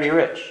desire to be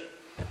rich?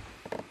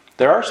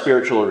 There are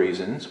spiritual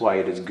reasons why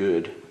it is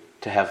good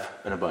to have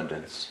an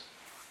abundance.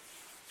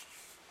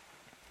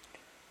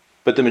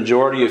 But the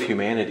majority of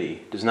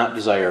humanity does not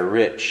desire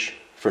rich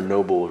for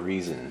noble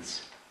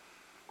reasons.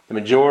 The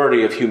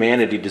majority of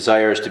humanity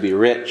desires to be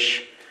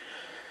rich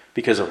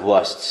because of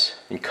lusts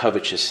and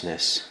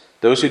covetousness.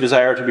 Those who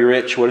desire to be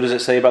rich, what does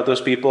it say about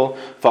those people?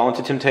 Fall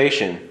into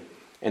temptation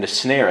and a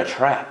snare, a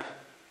trap.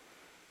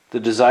 The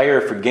desire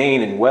for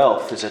gain and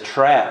wealth is a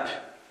trap.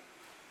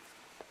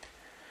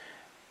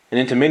 And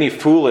into many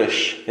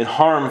foolish and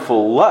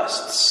harmful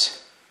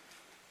lusts.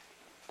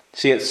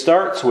 See, it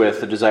starts with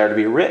the desire to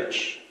be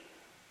rich.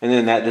 And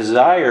then that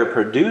desire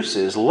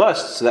produces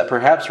lusts that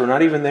perhaps were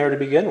not even there to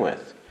begin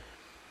with.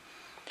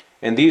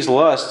 And these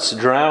lusts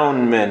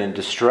drown men in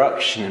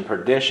destruction and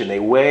perdition. They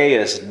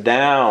weigh us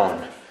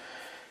down.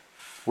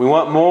 We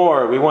want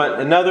more. We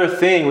want another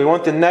thing. We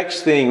want the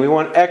next thing. We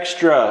want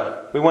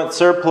extra. We want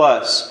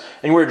surplus.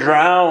 And we're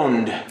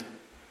drowned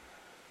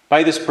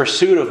by this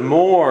pursuit of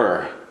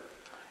more.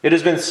 It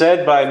has been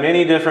said by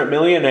many different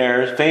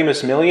millionaires,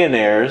 famous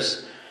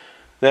millionaires,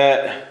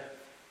 that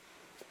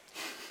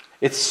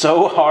it's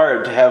so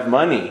hard to have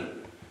money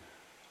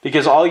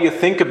because all you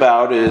think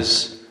about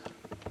is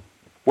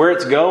where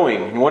it's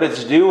going and what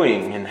it's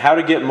doing and how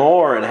to get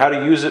more and how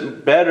to use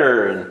it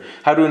better and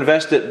how to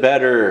invest it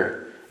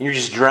better. And you're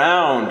just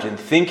drowned in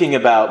thinking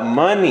about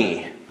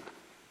money.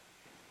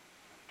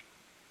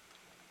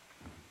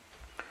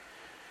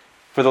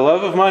 For the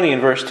love of money, in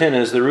verse 10,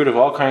 is the root of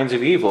all kinds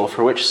of evil,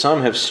 for which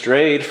some have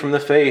strayed from the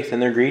faith in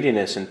their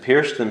greediness and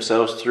pierced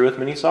themselves through with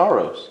many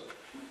sorrows.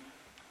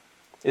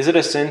 Is it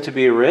a sin to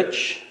be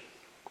rich?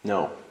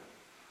 No.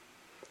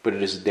 But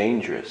it is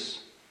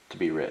dangerous to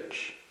be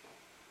rich.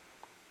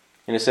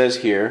 And it says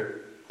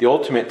here, the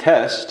ultimate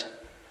test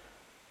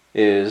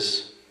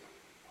is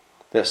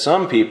that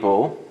some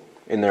people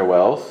in their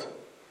wealth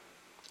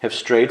have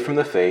strayed from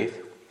the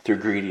faith through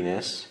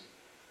greediness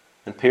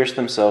and pierced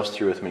themselves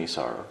through with many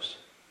sorrows.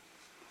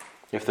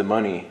 If the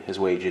money has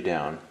weighed you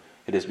down,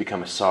 it has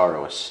become a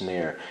sorrow, a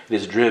snare. It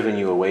has driven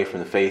you away from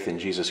the faith in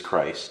Jesus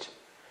Christ.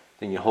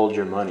 Then you hold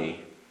your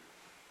money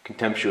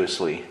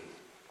contemptuously,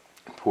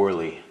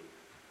 poorly.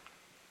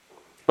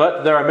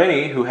 But there are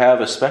many who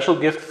have a special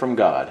gift from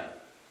God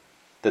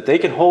that they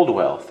can hold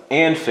wealth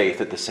and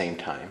faith at the same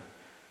time.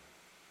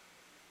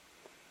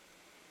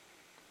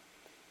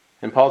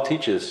 And Paul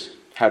teaches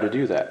how to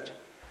do that.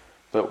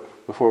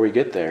 But before we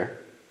get there,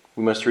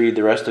 we must read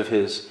the rest of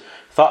his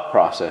thought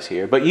process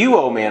here. But you,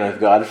 O man of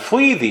God,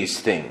 flee these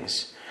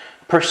things.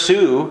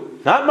 Pursue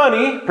not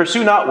money,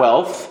 pursue not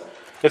wealth.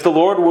 If the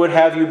Lord would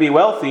have you be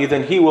wealthy,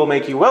 then he will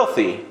make you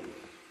wealthy.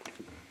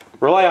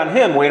 Rely on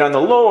him, wait on the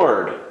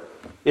Lord,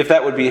 if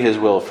that would be his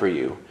will for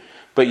you.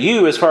 But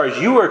you, as far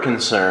as you are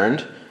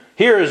concerned,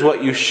 here is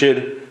what you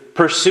should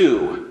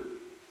pursue.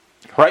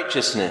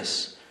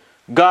 Righteousness,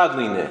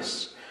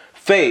 godliness,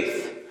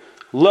 faith,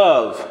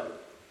 love,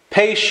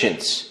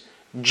 patience,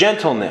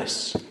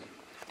 gentleness.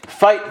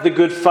 Fight the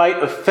good fight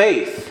of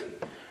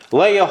faith.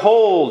 Lay a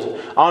hold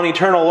on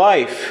eternal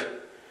life.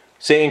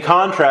 Say in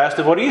contrast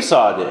of what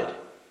Esau did.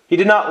 He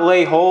did not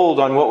lay hold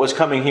on what was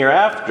coming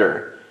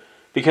hereafter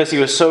because he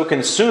was so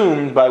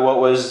consumed by what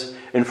was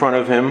in front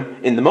of him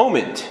in the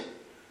moment.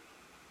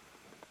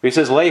 He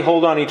says, lay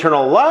hold on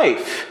eternal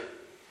life.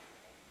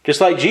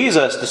 Just like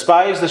Jesus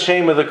despised the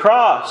shame of the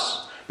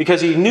cross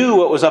because he knew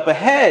what was up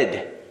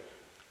ahead.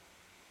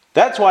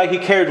 That's why he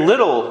cared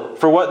little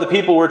for what the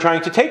people were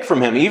trying to take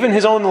from him, even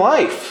his own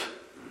life.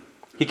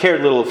 He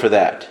cared little for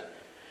that.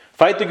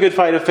 Fight the good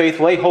fight of faith,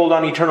 lay hold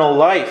on eternal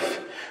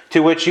life,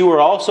 to which you were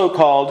also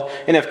called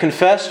and have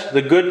confessed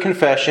the good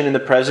confession in the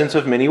presence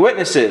of many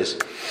witnesses.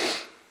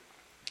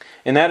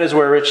 And that is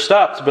where Rich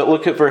stopped. But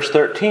look at verse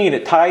 13.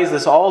 It ties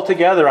this all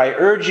together. I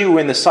urge you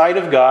in the sight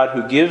of God,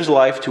 who gives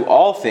life to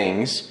all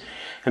things,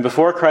 and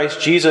before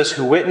Christ Jesus,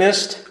 who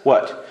witnessed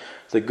what?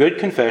 The good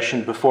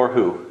confession before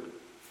who?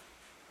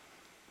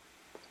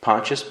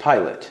 Pontius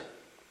Pilate.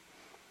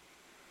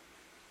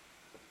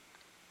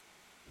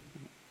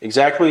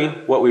 Exactly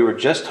what we were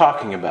just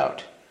talking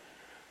about.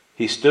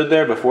 He stood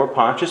there before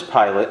Pontius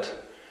Pilate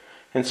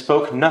and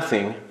spoke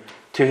nothing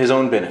to his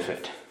own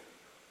benefit.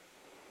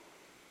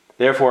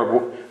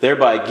 Therefore,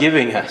 thereby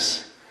giving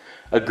us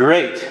a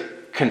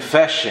great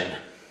confession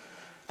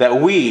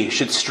that we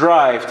should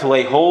strive to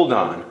lay hold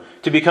on,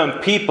 to become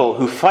people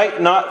who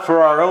fight not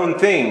for our own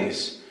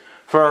things,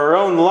 for our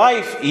own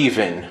life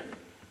even,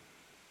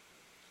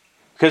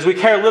 because we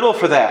care little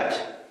for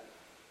that.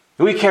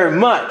 We care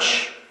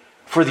much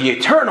for the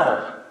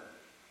eternal.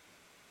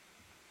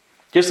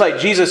 Just like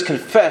Jesus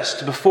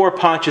confessed before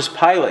Pontius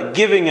Pilate,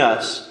 giving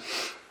us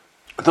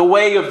the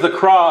way of the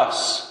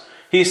cross.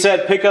 He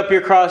said, pick up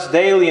your cross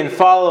daily and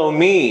follow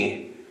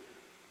me.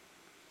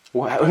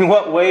 In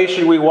what way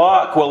should we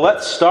walk? Well,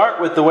 let's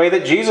start with the way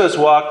that Jesus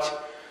walked,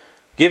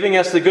 giving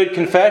us the good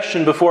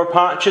confession before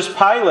Pontius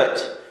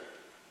Pilate.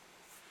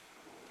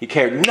 He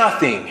cared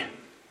nothing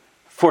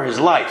for his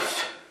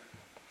life.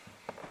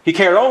 He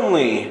cared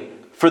only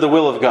for the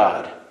will of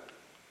God.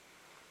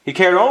 He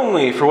cared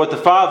only for what the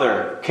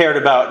Father cared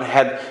about and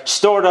had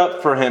stored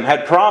up for him,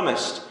 had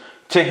promised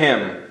to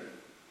him.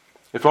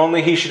 If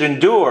only he should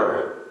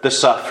endure the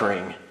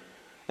suffering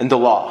and the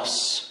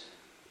loss,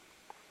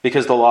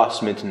 because the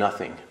loss meant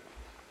nothing.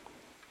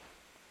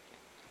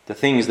 The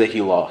things that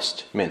he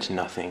lost meant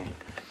nothing.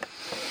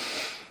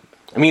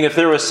 I mean, if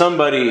there was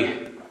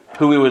somebody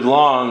who we would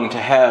long to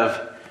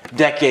have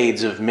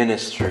decades of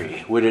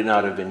ministry, would it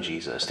not have been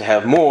Jesus? To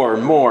have more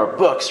and more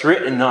books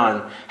written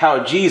on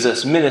how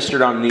Jesus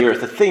ministered on the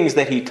earth, the things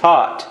that he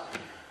taught.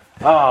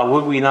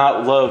 Would we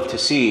not love to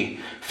see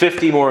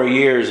 50 more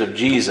years of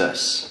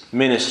Jesus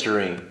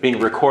ministering, being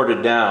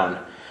recorded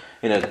down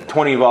in a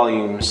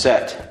 20-volume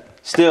set,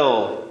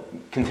 still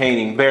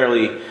containing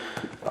barely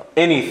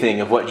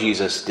anything of what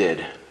Jesus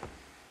did.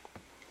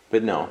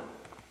 But no.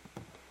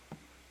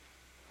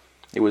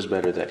 It was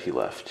better that he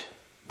left.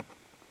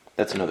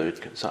 That's another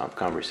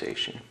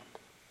conversation.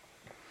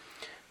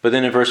 But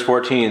then in verse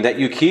 14, that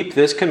you keep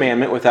this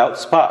commandment without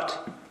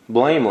spot,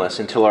 blameless,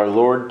 until our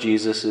Lord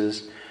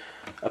Jesus'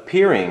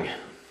 appearing.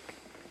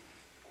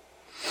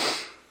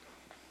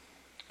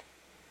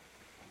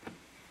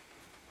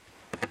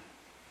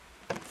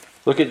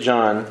 Look at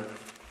John.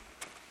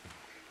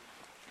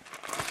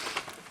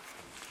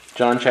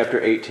 John chapter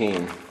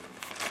 18.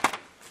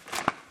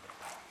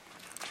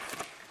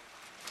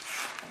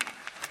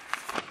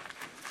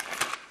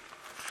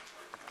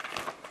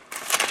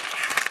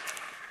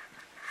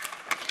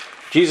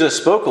 Jesus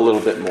spoke a little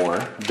bit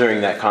more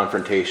during that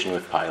confrontation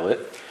with Pilate.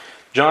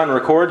 John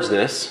records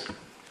this.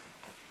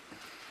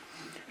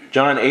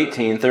 John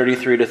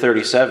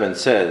 18:33-37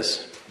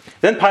 says,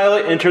 Then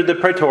Pilate entered the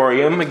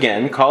praetorium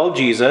again, called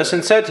Jesus,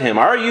 and said to him,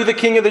 Are you the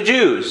king of the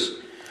Jews?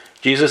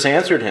 Jesus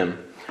answered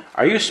him,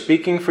 Are you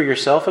speaking for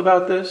yourself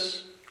about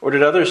this? Or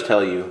did others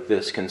tell you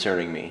this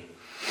concerning me?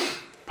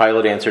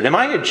 Pilate answered, Am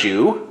I a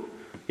Jew?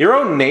 Your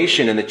own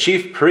nation and the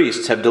chief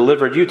priests have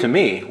delivered you to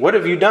me. What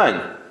have you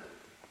done?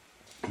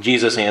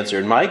 Jesus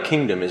answered, My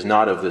kingdom is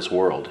not of this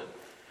world.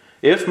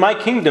 If my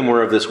kingdom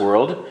were of this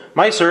world,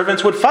 my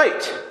servants would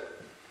fight,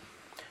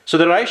 so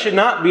that I should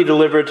not be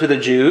delivered to the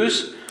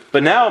Jews,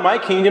 but now my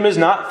kingdom is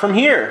not from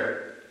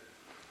here.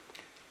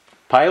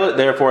 Pilate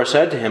therefore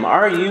said to him,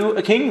 Are you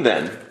a king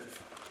then?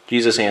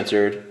 Jesus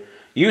answered,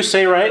 You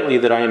say rightly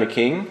that I am a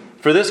king.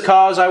 For this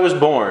cause I was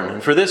born,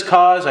 and for this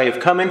cause I have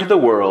come into the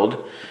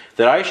world,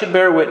 that I should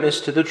bear witness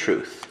to the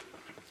truth.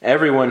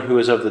 Everyone who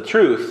is of the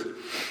truth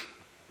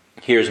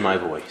hears my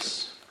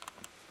voice.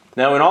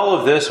 Now, in all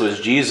of this, was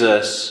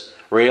Jesus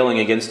railing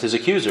against his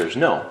accusers?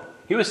 No.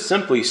 He was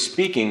simply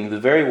speaking the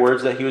very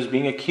words that he was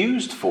being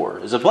accused for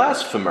as a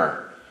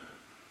blasphemer.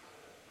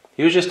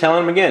 He was just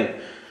telling them again,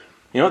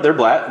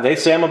 they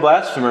say I'm a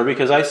blasphemer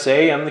because I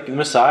say I'm the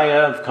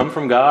Messiah, I've come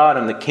from God,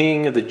 I'm the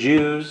king of the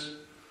Jews.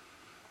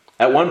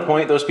 At one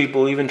point, those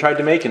people even tried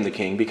to make him the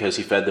king because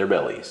he fed their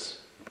bellies.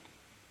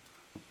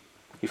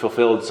 He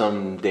fulfilled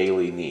some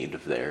daily need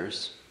of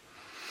theirs.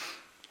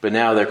 But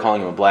now they're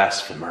calling him a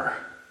blasphemer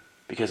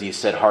because he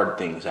said hard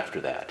things after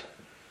that.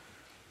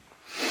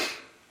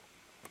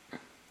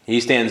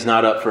 He stands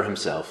not up for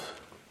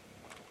himself.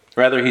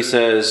 Rather, he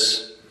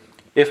says,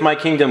 if my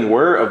kingdom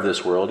were of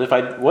this world, if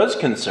I was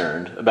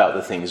concerned about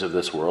the things of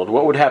this world,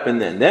 what would happen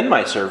then? Then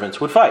my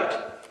servants would fight,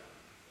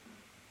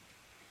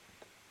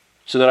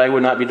 so that I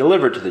would not be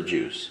delivered to the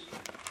Jews.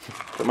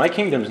 But my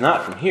kingdom's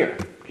not from here,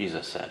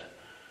 Jesus said.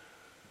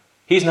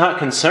 He's not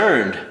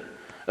concerned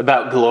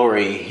about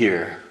glory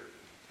here.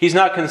 He's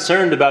not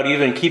concerned about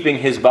even keeping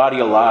his body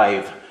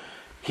alive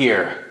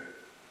here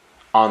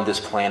on this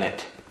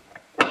planet.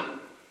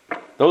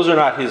 Those are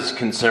not his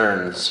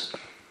concerns.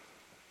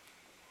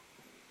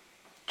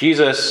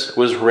 Jesus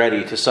was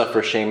ready to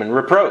suffer shame and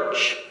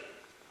reproach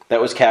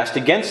that was cast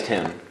against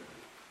him,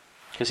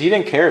 because he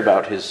didn't care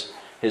about his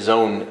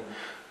own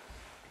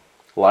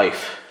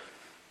life.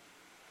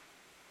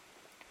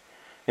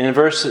 And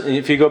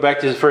if you go back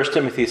to 1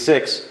 Timothy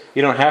 6,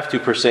 you don't have to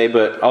per se,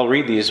 but I'll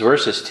read these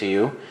verses to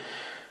you.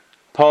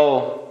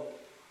 Paul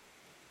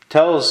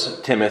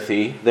tells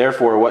Timothy,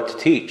 therefore, what to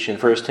teach in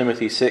 1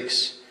 Timothy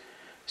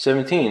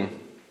 6:17.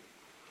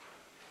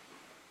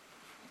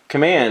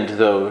 Command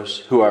those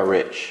who are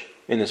rich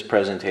in this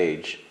present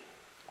age.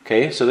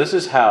 Okay, so this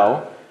is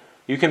how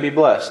you can be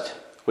blessed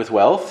with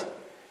wealth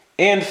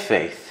and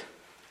faith,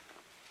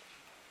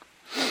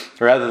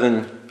 rather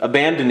than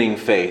abandoning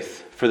faith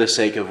for the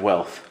sake of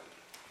wealth.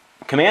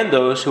 Command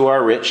those who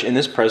are rich in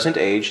this present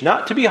age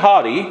not to be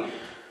haughty,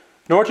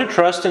 nor to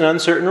trust in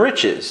uncertain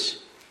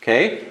riches.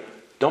 Okay?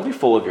 Don't be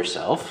full of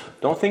yourself.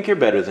 Don't think you're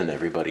better than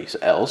everybody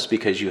else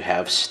because you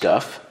have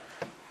stuff.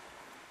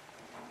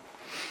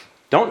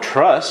 Don't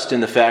trust in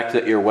the fact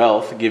that your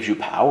wealth gives you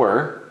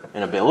power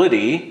and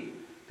ability,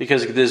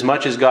 because as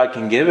much as God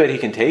can give it, He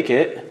can take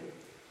it.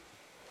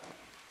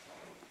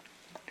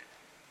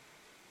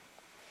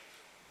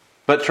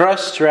 But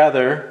trust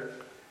rather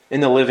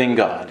in the living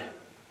God,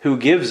 who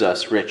gives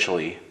us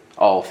richly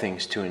all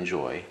things to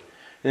enjoy.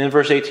 And in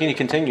verse 18 he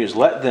continues,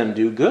 let them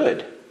do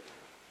good,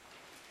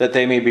 that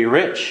they may be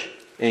rich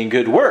in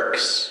good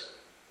works.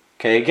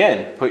 Okay,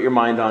 again, put your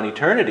mind on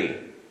eternity.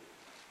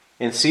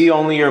 And see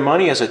only your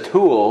money as a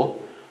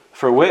tool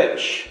for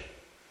which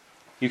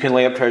you can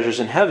lay up treasures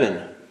in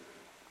heaven,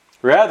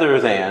 rather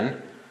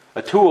than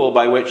a tool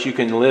by which you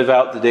can live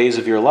out the days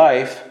of your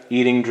life,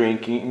 eating,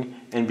 drinking,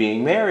 and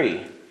being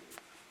merry.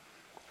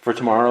 For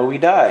tomorrow we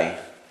die.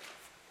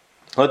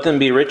 Let them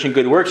be rich in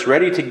good works,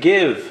 ready to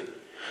give,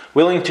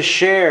 willing to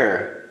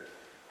share,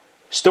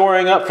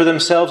 storing up for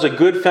themselves a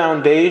good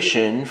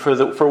foundation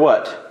for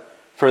what?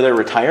 For their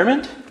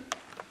retirement?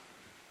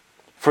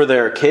 For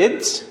their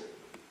kids?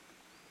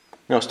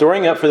 No,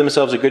 storing up for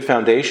themselves a good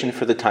foundation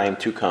for the time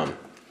to come,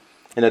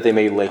 and that they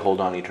may lay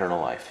hold on eternal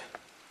life.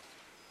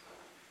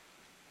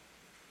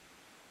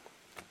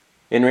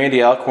 In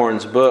Randy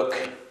Alcorn's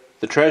book,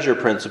 The Treasure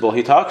Principle,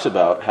 he talks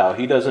about how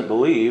he doesn't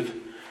believe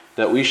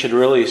that we should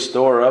really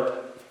store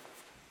up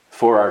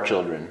for our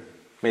children.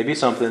 Maybe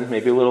something,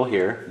 maybe a little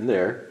here and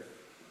there.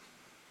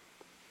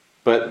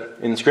 But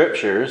in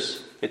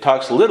Scriptures, it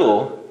talks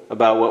little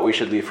about what we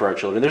should leave for our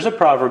children. There's a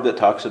proverb that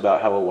talks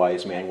about how a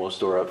wise man will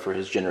store up for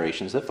his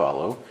generations that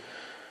follow.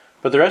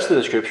 But the rest of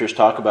the Scriptures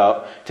talk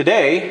about,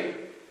 today,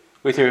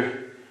 with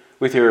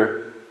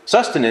your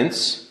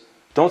sustenance,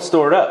 don't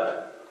store it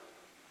up.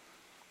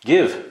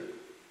 Give.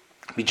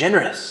 Be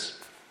generous.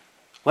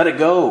 Let it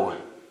go.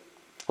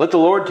 Let the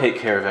Lord take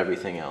care of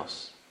everything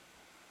else.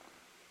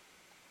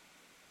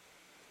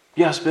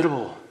 Be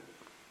hospitable.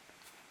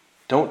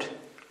 Don't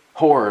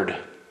hoard.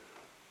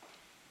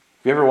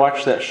 Have you ever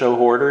watched that show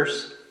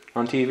Hoarders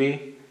on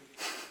TV?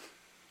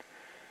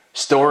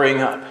 Storing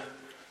up.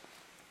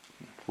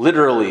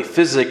 Literally,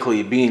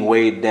 physically being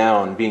weighed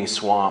down, being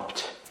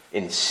swamped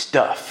in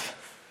stuff.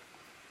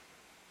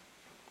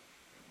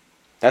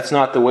 That's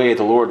not the way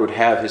the Lord would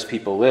have His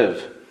people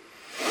live.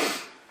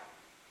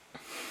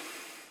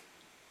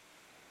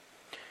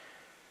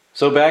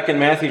 So back in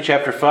Matthew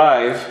chapter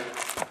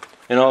 5,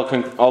 and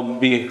I'll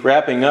be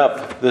wrapping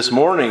up this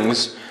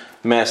morning's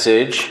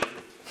message.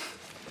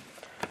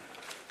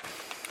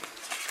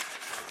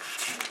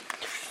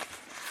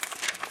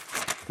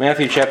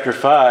 Matthew chapter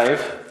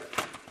 5,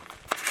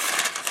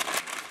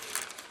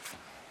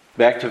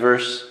 back to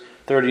verse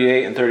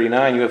 38 and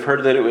 39. You have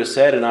heard that it was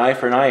said, an eye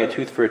for an eye, a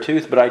tooth for a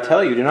tooth. But I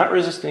tell you, do not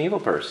resist an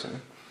evil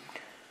person.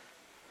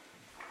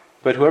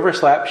 But whoever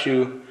slaps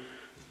you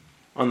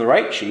on the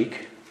right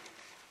cheek,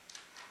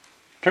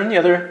 turn the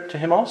other to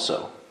him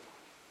also.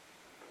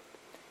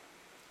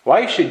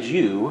 Why should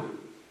you,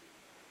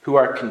 who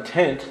are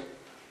content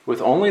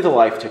with only the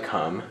life to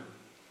come,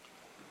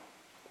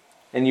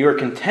 and you are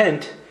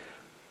content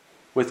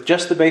with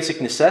just the basic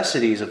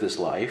necessities of this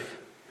life,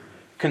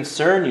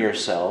 concern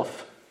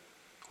yourself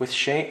with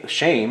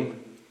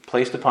shame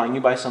placed upon you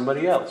by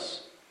somebody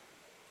else?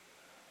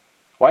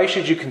 Why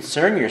should you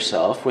concern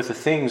yourself with the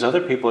things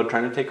other people are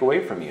trying to take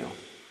away from you?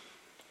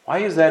 Why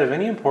is that of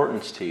any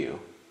importance to you,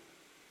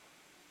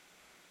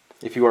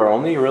 if you are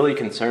only really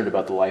concerned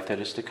about the life that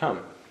is to come?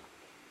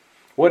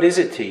 What is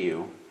it to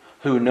you,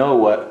 who know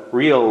what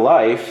real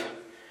life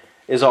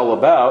is all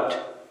about,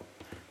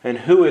 and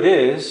who it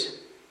is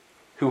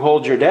who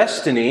holds your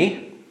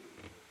destiny?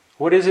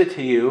 What is it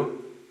to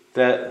you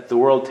that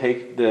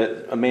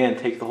that a man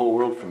take the whole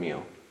world from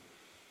you?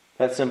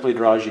 That simply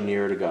draws you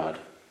nearer to God.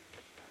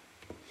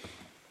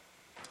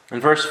 In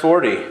verse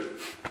 40,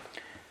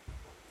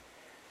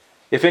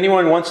 if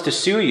anyone wants to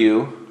sue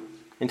you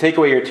and take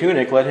away your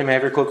tunic, let him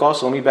have your cloak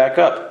also. Let me back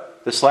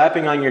up. The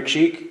slapping on your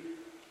cheek,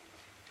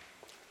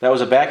 that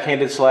was a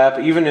backhanded slap.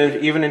 Even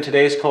in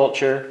today's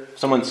culture,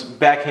 someone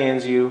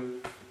backhands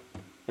you,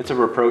 it's a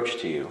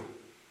reproach to you.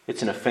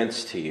 It's an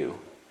offense to you.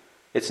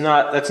 That's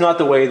not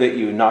the way that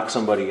you knock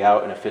somebody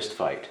out in a fist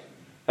fight.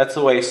 That's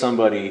the way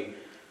somebody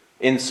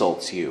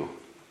insults you.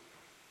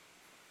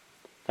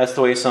 That's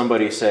the way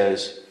somebody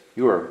says,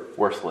 you are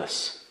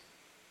worthless.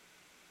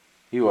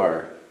 You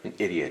are an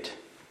idiot.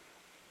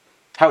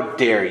 How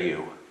dare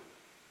you?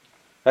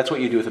 That's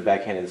what you do with a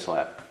backhanded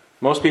slap.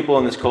 Most people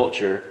in this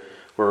culture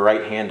were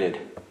right-handed.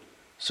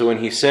 So when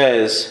he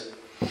says,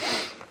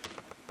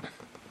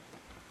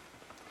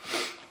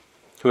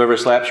 whoever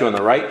slaps you on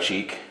the right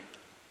cheek,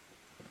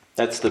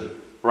 that's the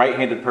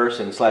right-handed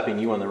person slapping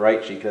you on the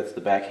right cheek, that's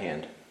the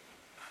backhand.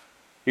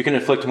 You can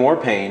inflict more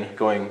pain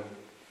going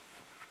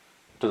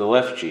to the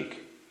left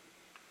cheek,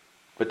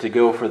 but to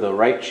go for the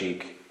right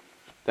cheek,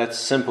 that's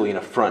simply an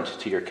affront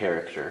to your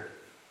character.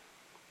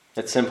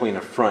 That's simply an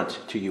affront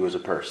to you as a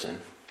person.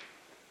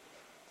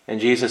 And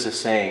Jesus is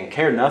saying,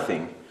 care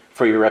nothing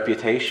for your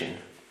reputation.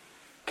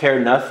 Care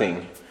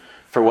nothing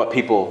for what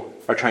people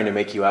are trying to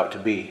make you out to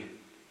be.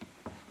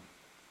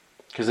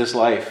 Because this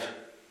life,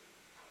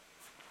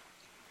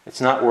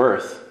 it's not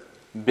worth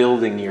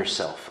building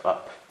yourself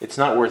up. It's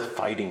not worth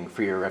fighting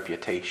for your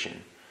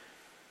reputation.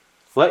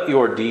 Let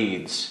your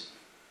deeds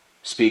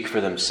speak for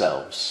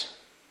themselves.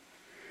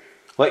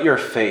 Let your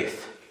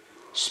faith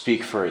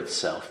speak for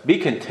itself. Be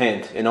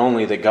content in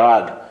only that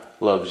God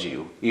loves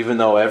you, even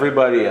though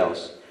everybody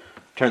else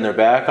turn their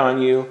back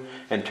on you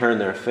and turn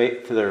their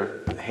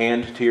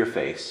hand to your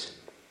face.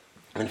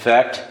 In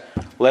fact,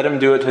 let them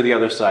do it to the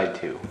other side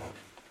too.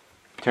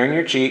 Turn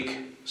your cheek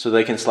so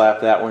they can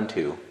slap that one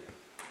too.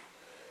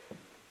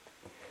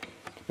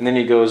 And then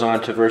he goes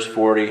on to verse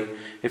 40.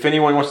 If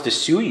anyone wants to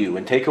sue you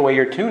and take away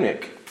your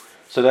tunic,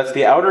 so that's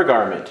the outer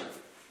garment,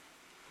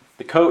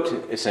 the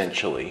coat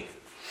essentially.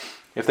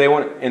 If they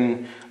want,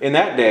 in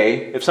that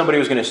day, if somebody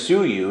was going to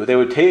sue you, they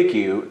would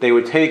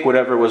take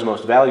whatever was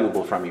most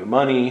valuable from you,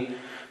 money,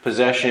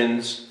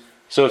 possessions.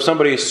 So if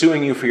somebody is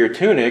suing you for your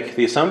tunic,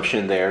 the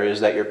assumption there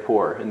is that you're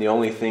poor, and the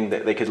only thing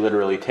that they could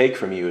literally take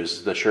from you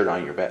is the shirt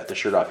on your back, the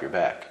shirt off your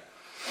back.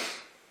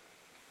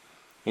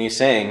 And he's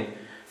saying,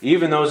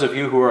 even those of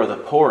you who are the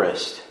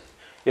poorest,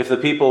 if the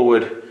people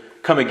would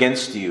come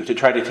against you to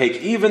try to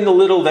take even the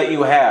little that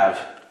you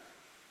have,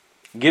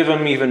 give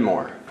them even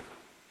more.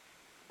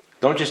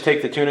 Don't just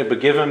take the tunic, but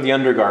give them the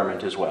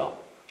undergarment as well.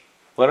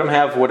 Let them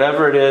have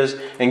whatever it is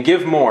and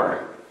give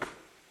more.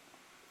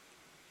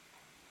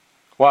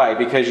 Why?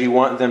 Because you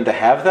want them to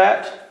have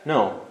that?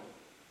 No.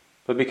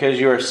 But because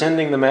you are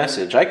sending the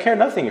message, I care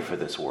nothing for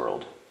this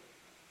world.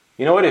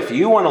 You know what? If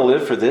you want to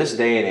live for this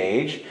day and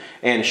age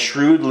and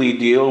shrewdly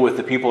deal with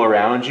the people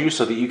around you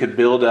so that you could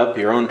build up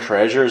your own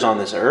treasures on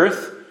this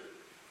earth,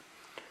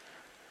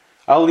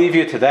 I'll leave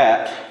you to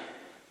that.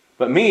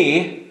 But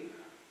me,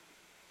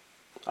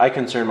 I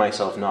concern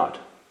myself not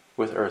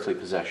with earthly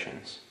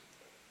possessions.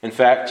 In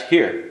fact,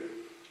 here,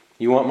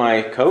 you want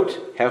my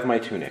coat? Have my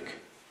tunic.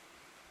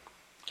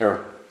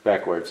 Or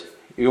backwards.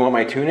 You want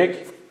my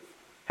tunic?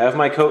 Have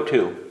my coat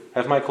too.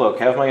 Have my cloak.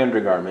 Have my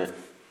undergarment.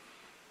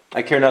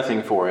 I care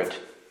nothing for it.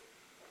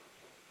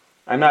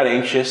 I'm not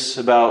anxious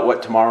about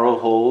what tomorrow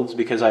holds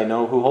because I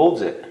know who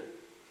holds it.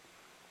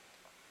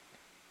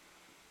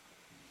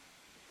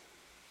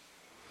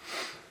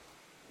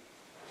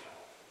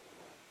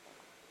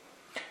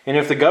 And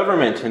if the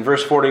government, in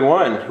verse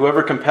 41,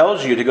 whoever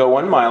compels you to go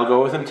 1 mile,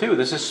 go with him 2.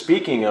 This is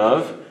speaking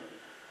of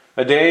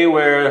a day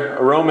where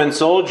a Roman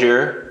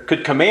soldier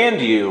could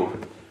command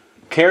you,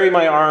 carry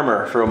my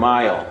armor for 1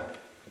 mile.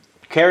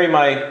 Carry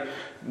my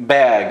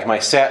bag, my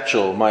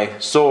satchel, my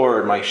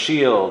sword, my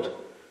shield,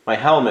 my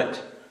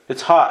helmet.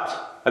 It's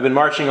hot. I've been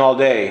marching all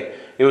day.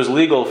 It was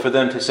legal for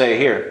them to say,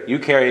 here, you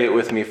carry it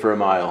with me for 1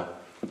 mile.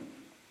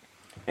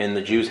 And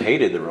the Jews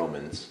hated the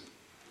Romans.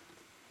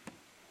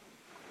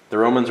 The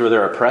Romans were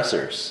their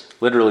oppressors,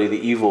 literally the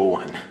evil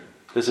one.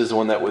 This is the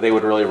one that they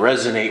would really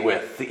resonate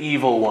with, the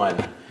evil one.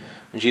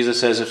 And Jesus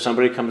says, if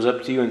somebody comes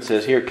up to you and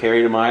says, here,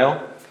 carry it 1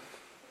 mile,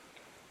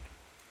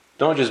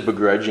 don't just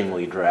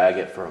begrudgingly drag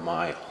it for 1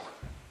 mile.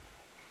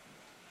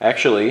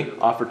 Actually,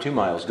 offer 2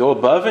 miles. Go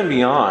above and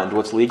beyond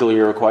what's legally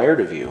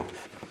required of you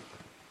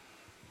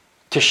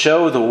to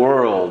show the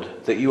world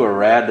that you are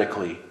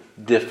radically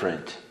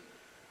different,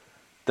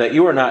 that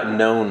you are not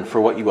known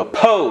for what you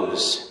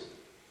oppose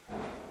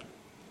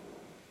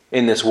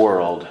in this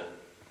world,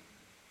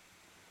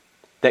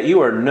 that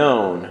you are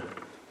known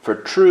for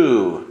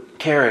true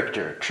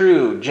character,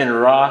 true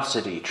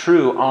generosity,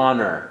 true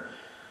honor.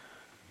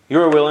 You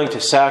are willing to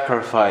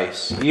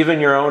sacrifice even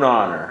your own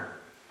honor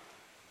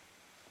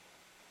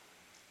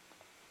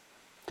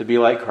to be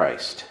like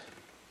Christ.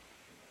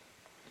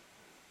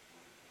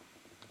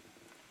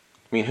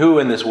 I mean, who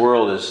in this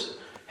world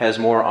has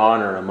more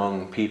honor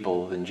among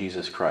people than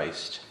Jesus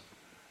Christ?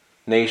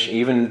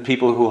 Even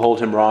people who hold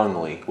him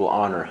wrongly will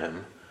honor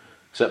him,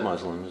 except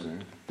Muslims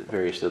and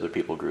various other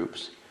people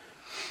groups.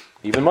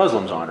 Even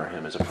Muslims honor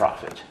him as a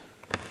prophet.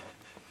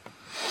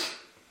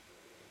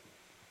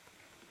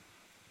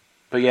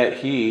 But yet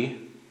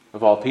he,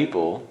 of all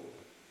people,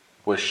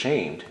 was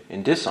shamed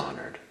and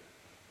dishonored.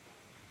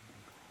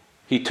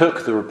 He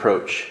took the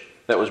reproach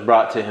that was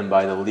brought to him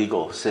by the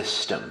legal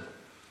system.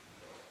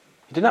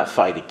 He did not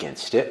fight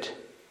against it.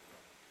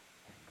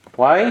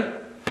 Why?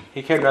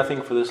 He cared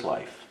nothing for this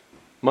life.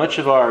 Much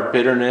of our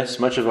bitterness,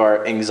 much of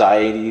our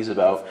anxieties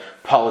about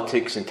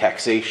politics and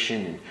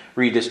taxation and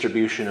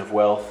redistribution of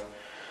wealth,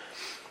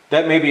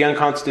 that may be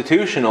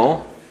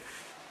unconstitutional,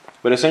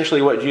 But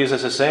essentially what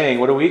Jesus is saying,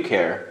 what do we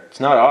care? It's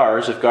not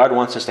ours. If God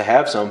wants us to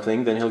have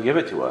something, then he'll give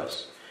it to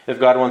us. If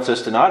God wants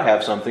us to not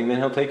have something, then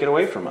he'll take it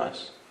away from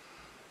us.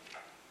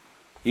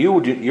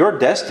 Your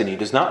destiny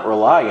does not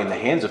rely in the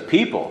hands of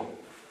people.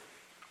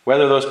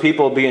 Whether those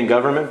people be in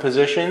government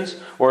positions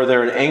or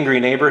they're an angry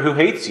neighbor who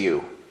hates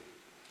you.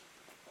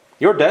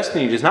 Your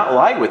destiny does not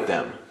lie with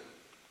them.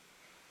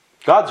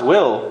 God's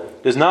will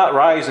does not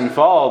rise and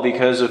fall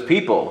because of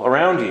people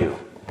around you.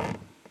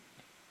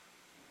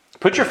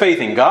 Put your faith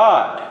in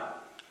God,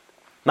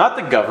 not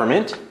the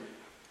government,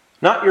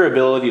 not your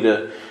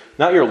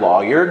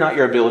lawyer, not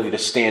your ability to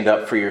stand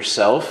up for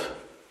yourself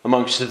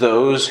amongst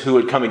those who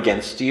would come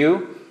against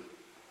you.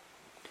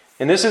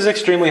 And this is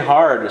extremely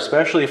hard,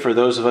 especially for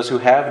those of us who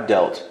have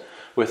dealt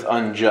with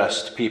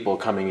unjust people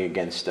coming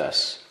against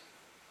us.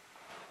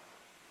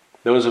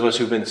 Those of us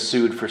who've been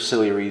sued for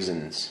silly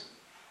reasons.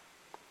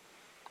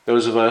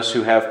 Those of us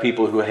who have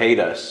people who hate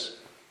us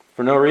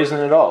for no reason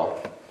at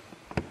all.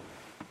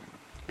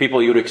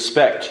 People you would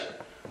expect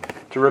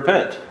to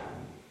repent,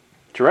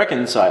 to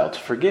reconcile, to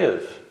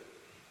forgive,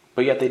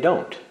 but yet they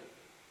don't.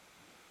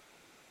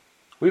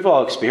 We've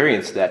all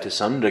experienced that to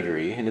some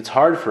degree, and it's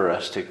hard for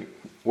us to...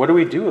 What do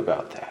we do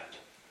about that?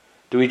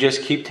 Do we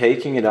just keep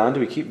taking it on? Do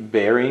we keep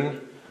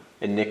bearing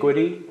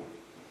iniquity?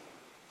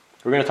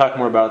 We're going to talk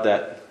more about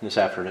that this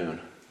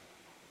afternoon.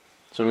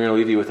 So I'm going to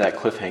leave you with that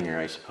cliffhanger,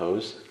 I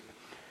suppose.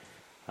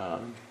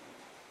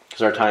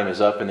 Because our time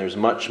is up and there's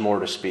much more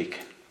to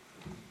speak.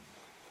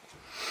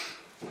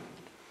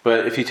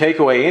 But if you take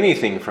away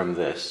anything from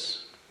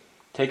this,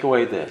 take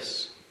away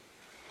this.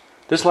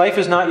 This life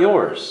is not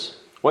yours.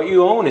 What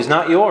you own is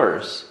not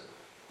yours.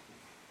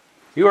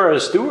 You are a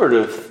steward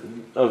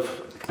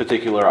of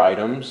particular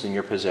items in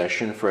your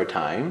possession for a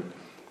time.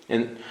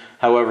 And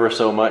however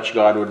so much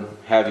God would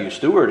have you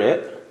steward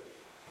it.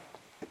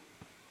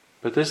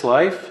 But this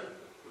life,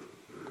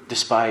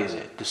 despise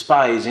it.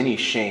 Despise any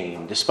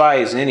shame.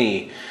 Despise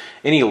any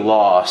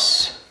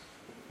loss.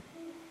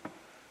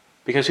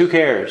 Because who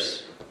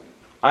cares?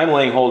 I'm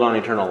laying hold on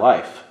eternal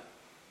life.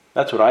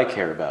 That's what I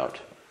care about.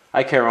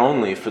 I care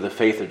only for the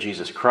faith of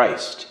Jesus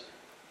Christ.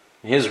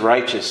 His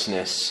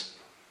righteousness.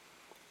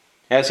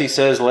 As he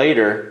says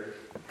later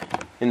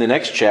in the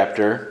next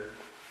chapter,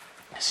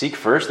 seek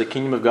first the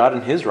kingdom of God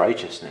and his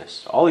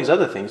righteousness. All these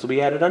other things will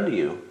be added unto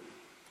you.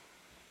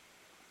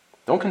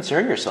 Don't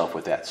concern yourself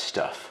with that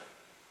stuff.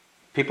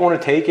 If people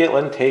want to take it,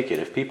 let them take it.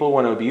 If people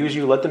want to abuse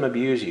you, let them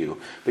abuse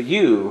you. But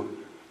you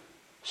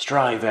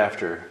strive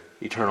after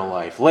eternal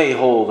life. Lay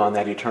hold on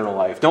that eternal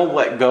life. Don't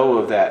let go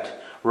of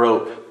that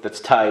rope that's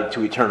tied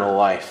to eternal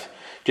life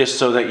just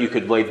so that you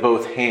could lay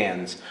both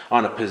hands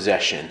on a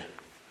possession.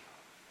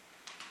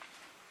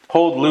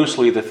 Hold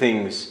loosely the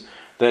things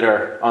that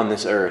are on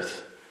this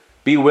earth.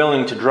 Be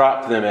willing to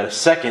drop them at a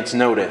second's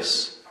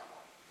notice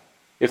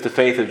if the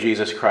faith of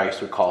Jesus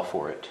Christ would call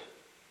for it.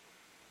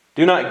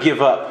 Do not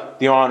give up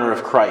the honor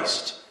of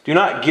Christ. Do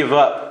not give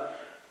up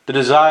the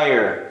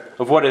desire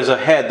of what is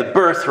ahead, the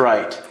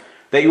birthright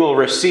that you will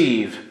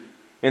receive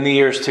in the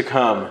years to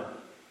come.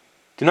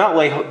 Do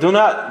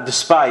not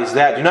despise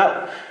that. Do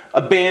not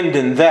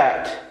abandon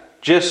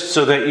that just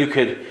so that you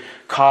could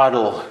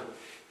coddle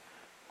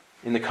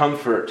in the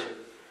comfort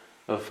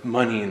of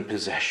money and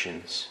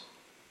possessions.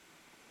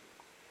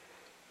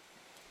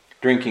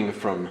 Drinking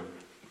from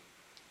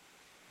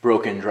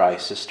broken, dry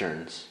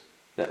cisterns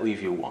that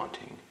leave you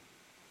wanting.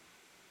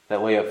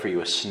 That lay up for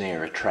you a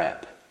snare, a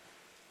trap.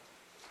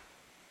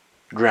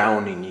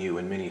 Drowning you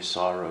in many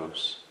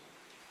sorrows.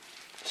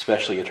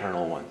 Especially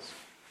eternal ones.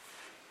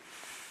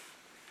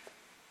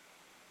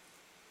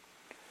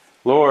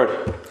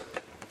 Lord,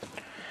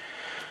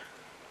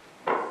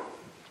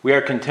 we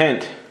are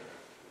content.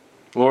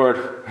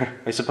 Lord,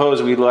 I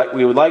suppose we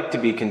would like to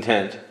be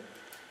content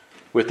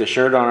with the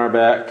shirt on our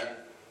back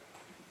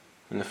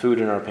and the food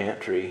in our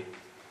pantry.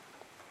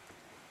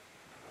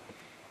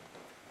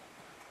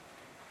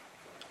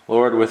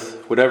 Lord,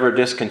 with whatever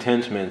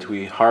discontentment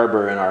we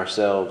harbor in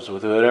ourselves,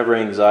 with whatever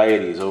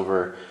anxieties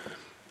over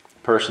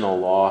personal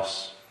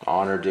loss,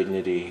 honor,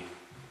 dignity,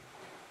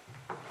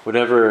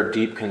 whatever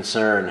deep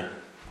concern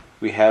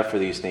we have for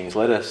these things,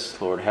 let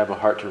us, Lord, have a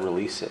heart to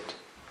release it.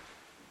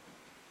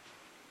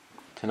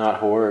 To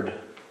not hoard,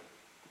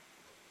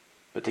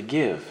 but to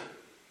give.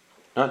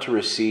 Not to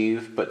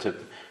receive, but to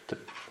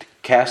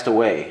cast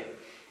away.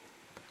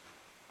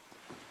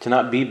 To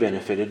not be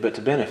benefited, but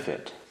to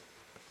benefit.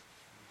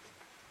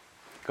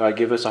 God,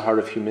 give us a heart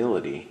of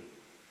humility.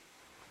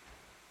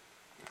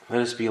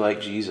 Let us be like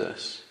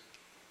Jesus.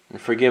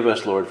 And forgive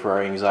us, Lord, for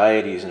our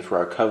anxieties and for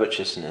our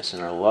covetousness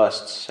and our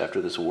lusts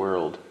after this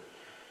world.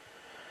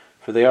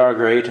 For they are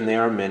great and they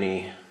are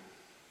many.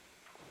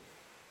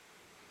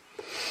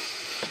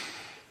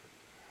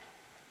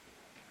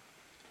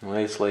 And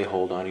let us lay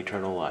hold on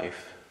eternal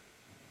life.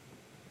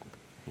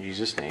 In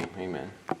Jesus' name, amen.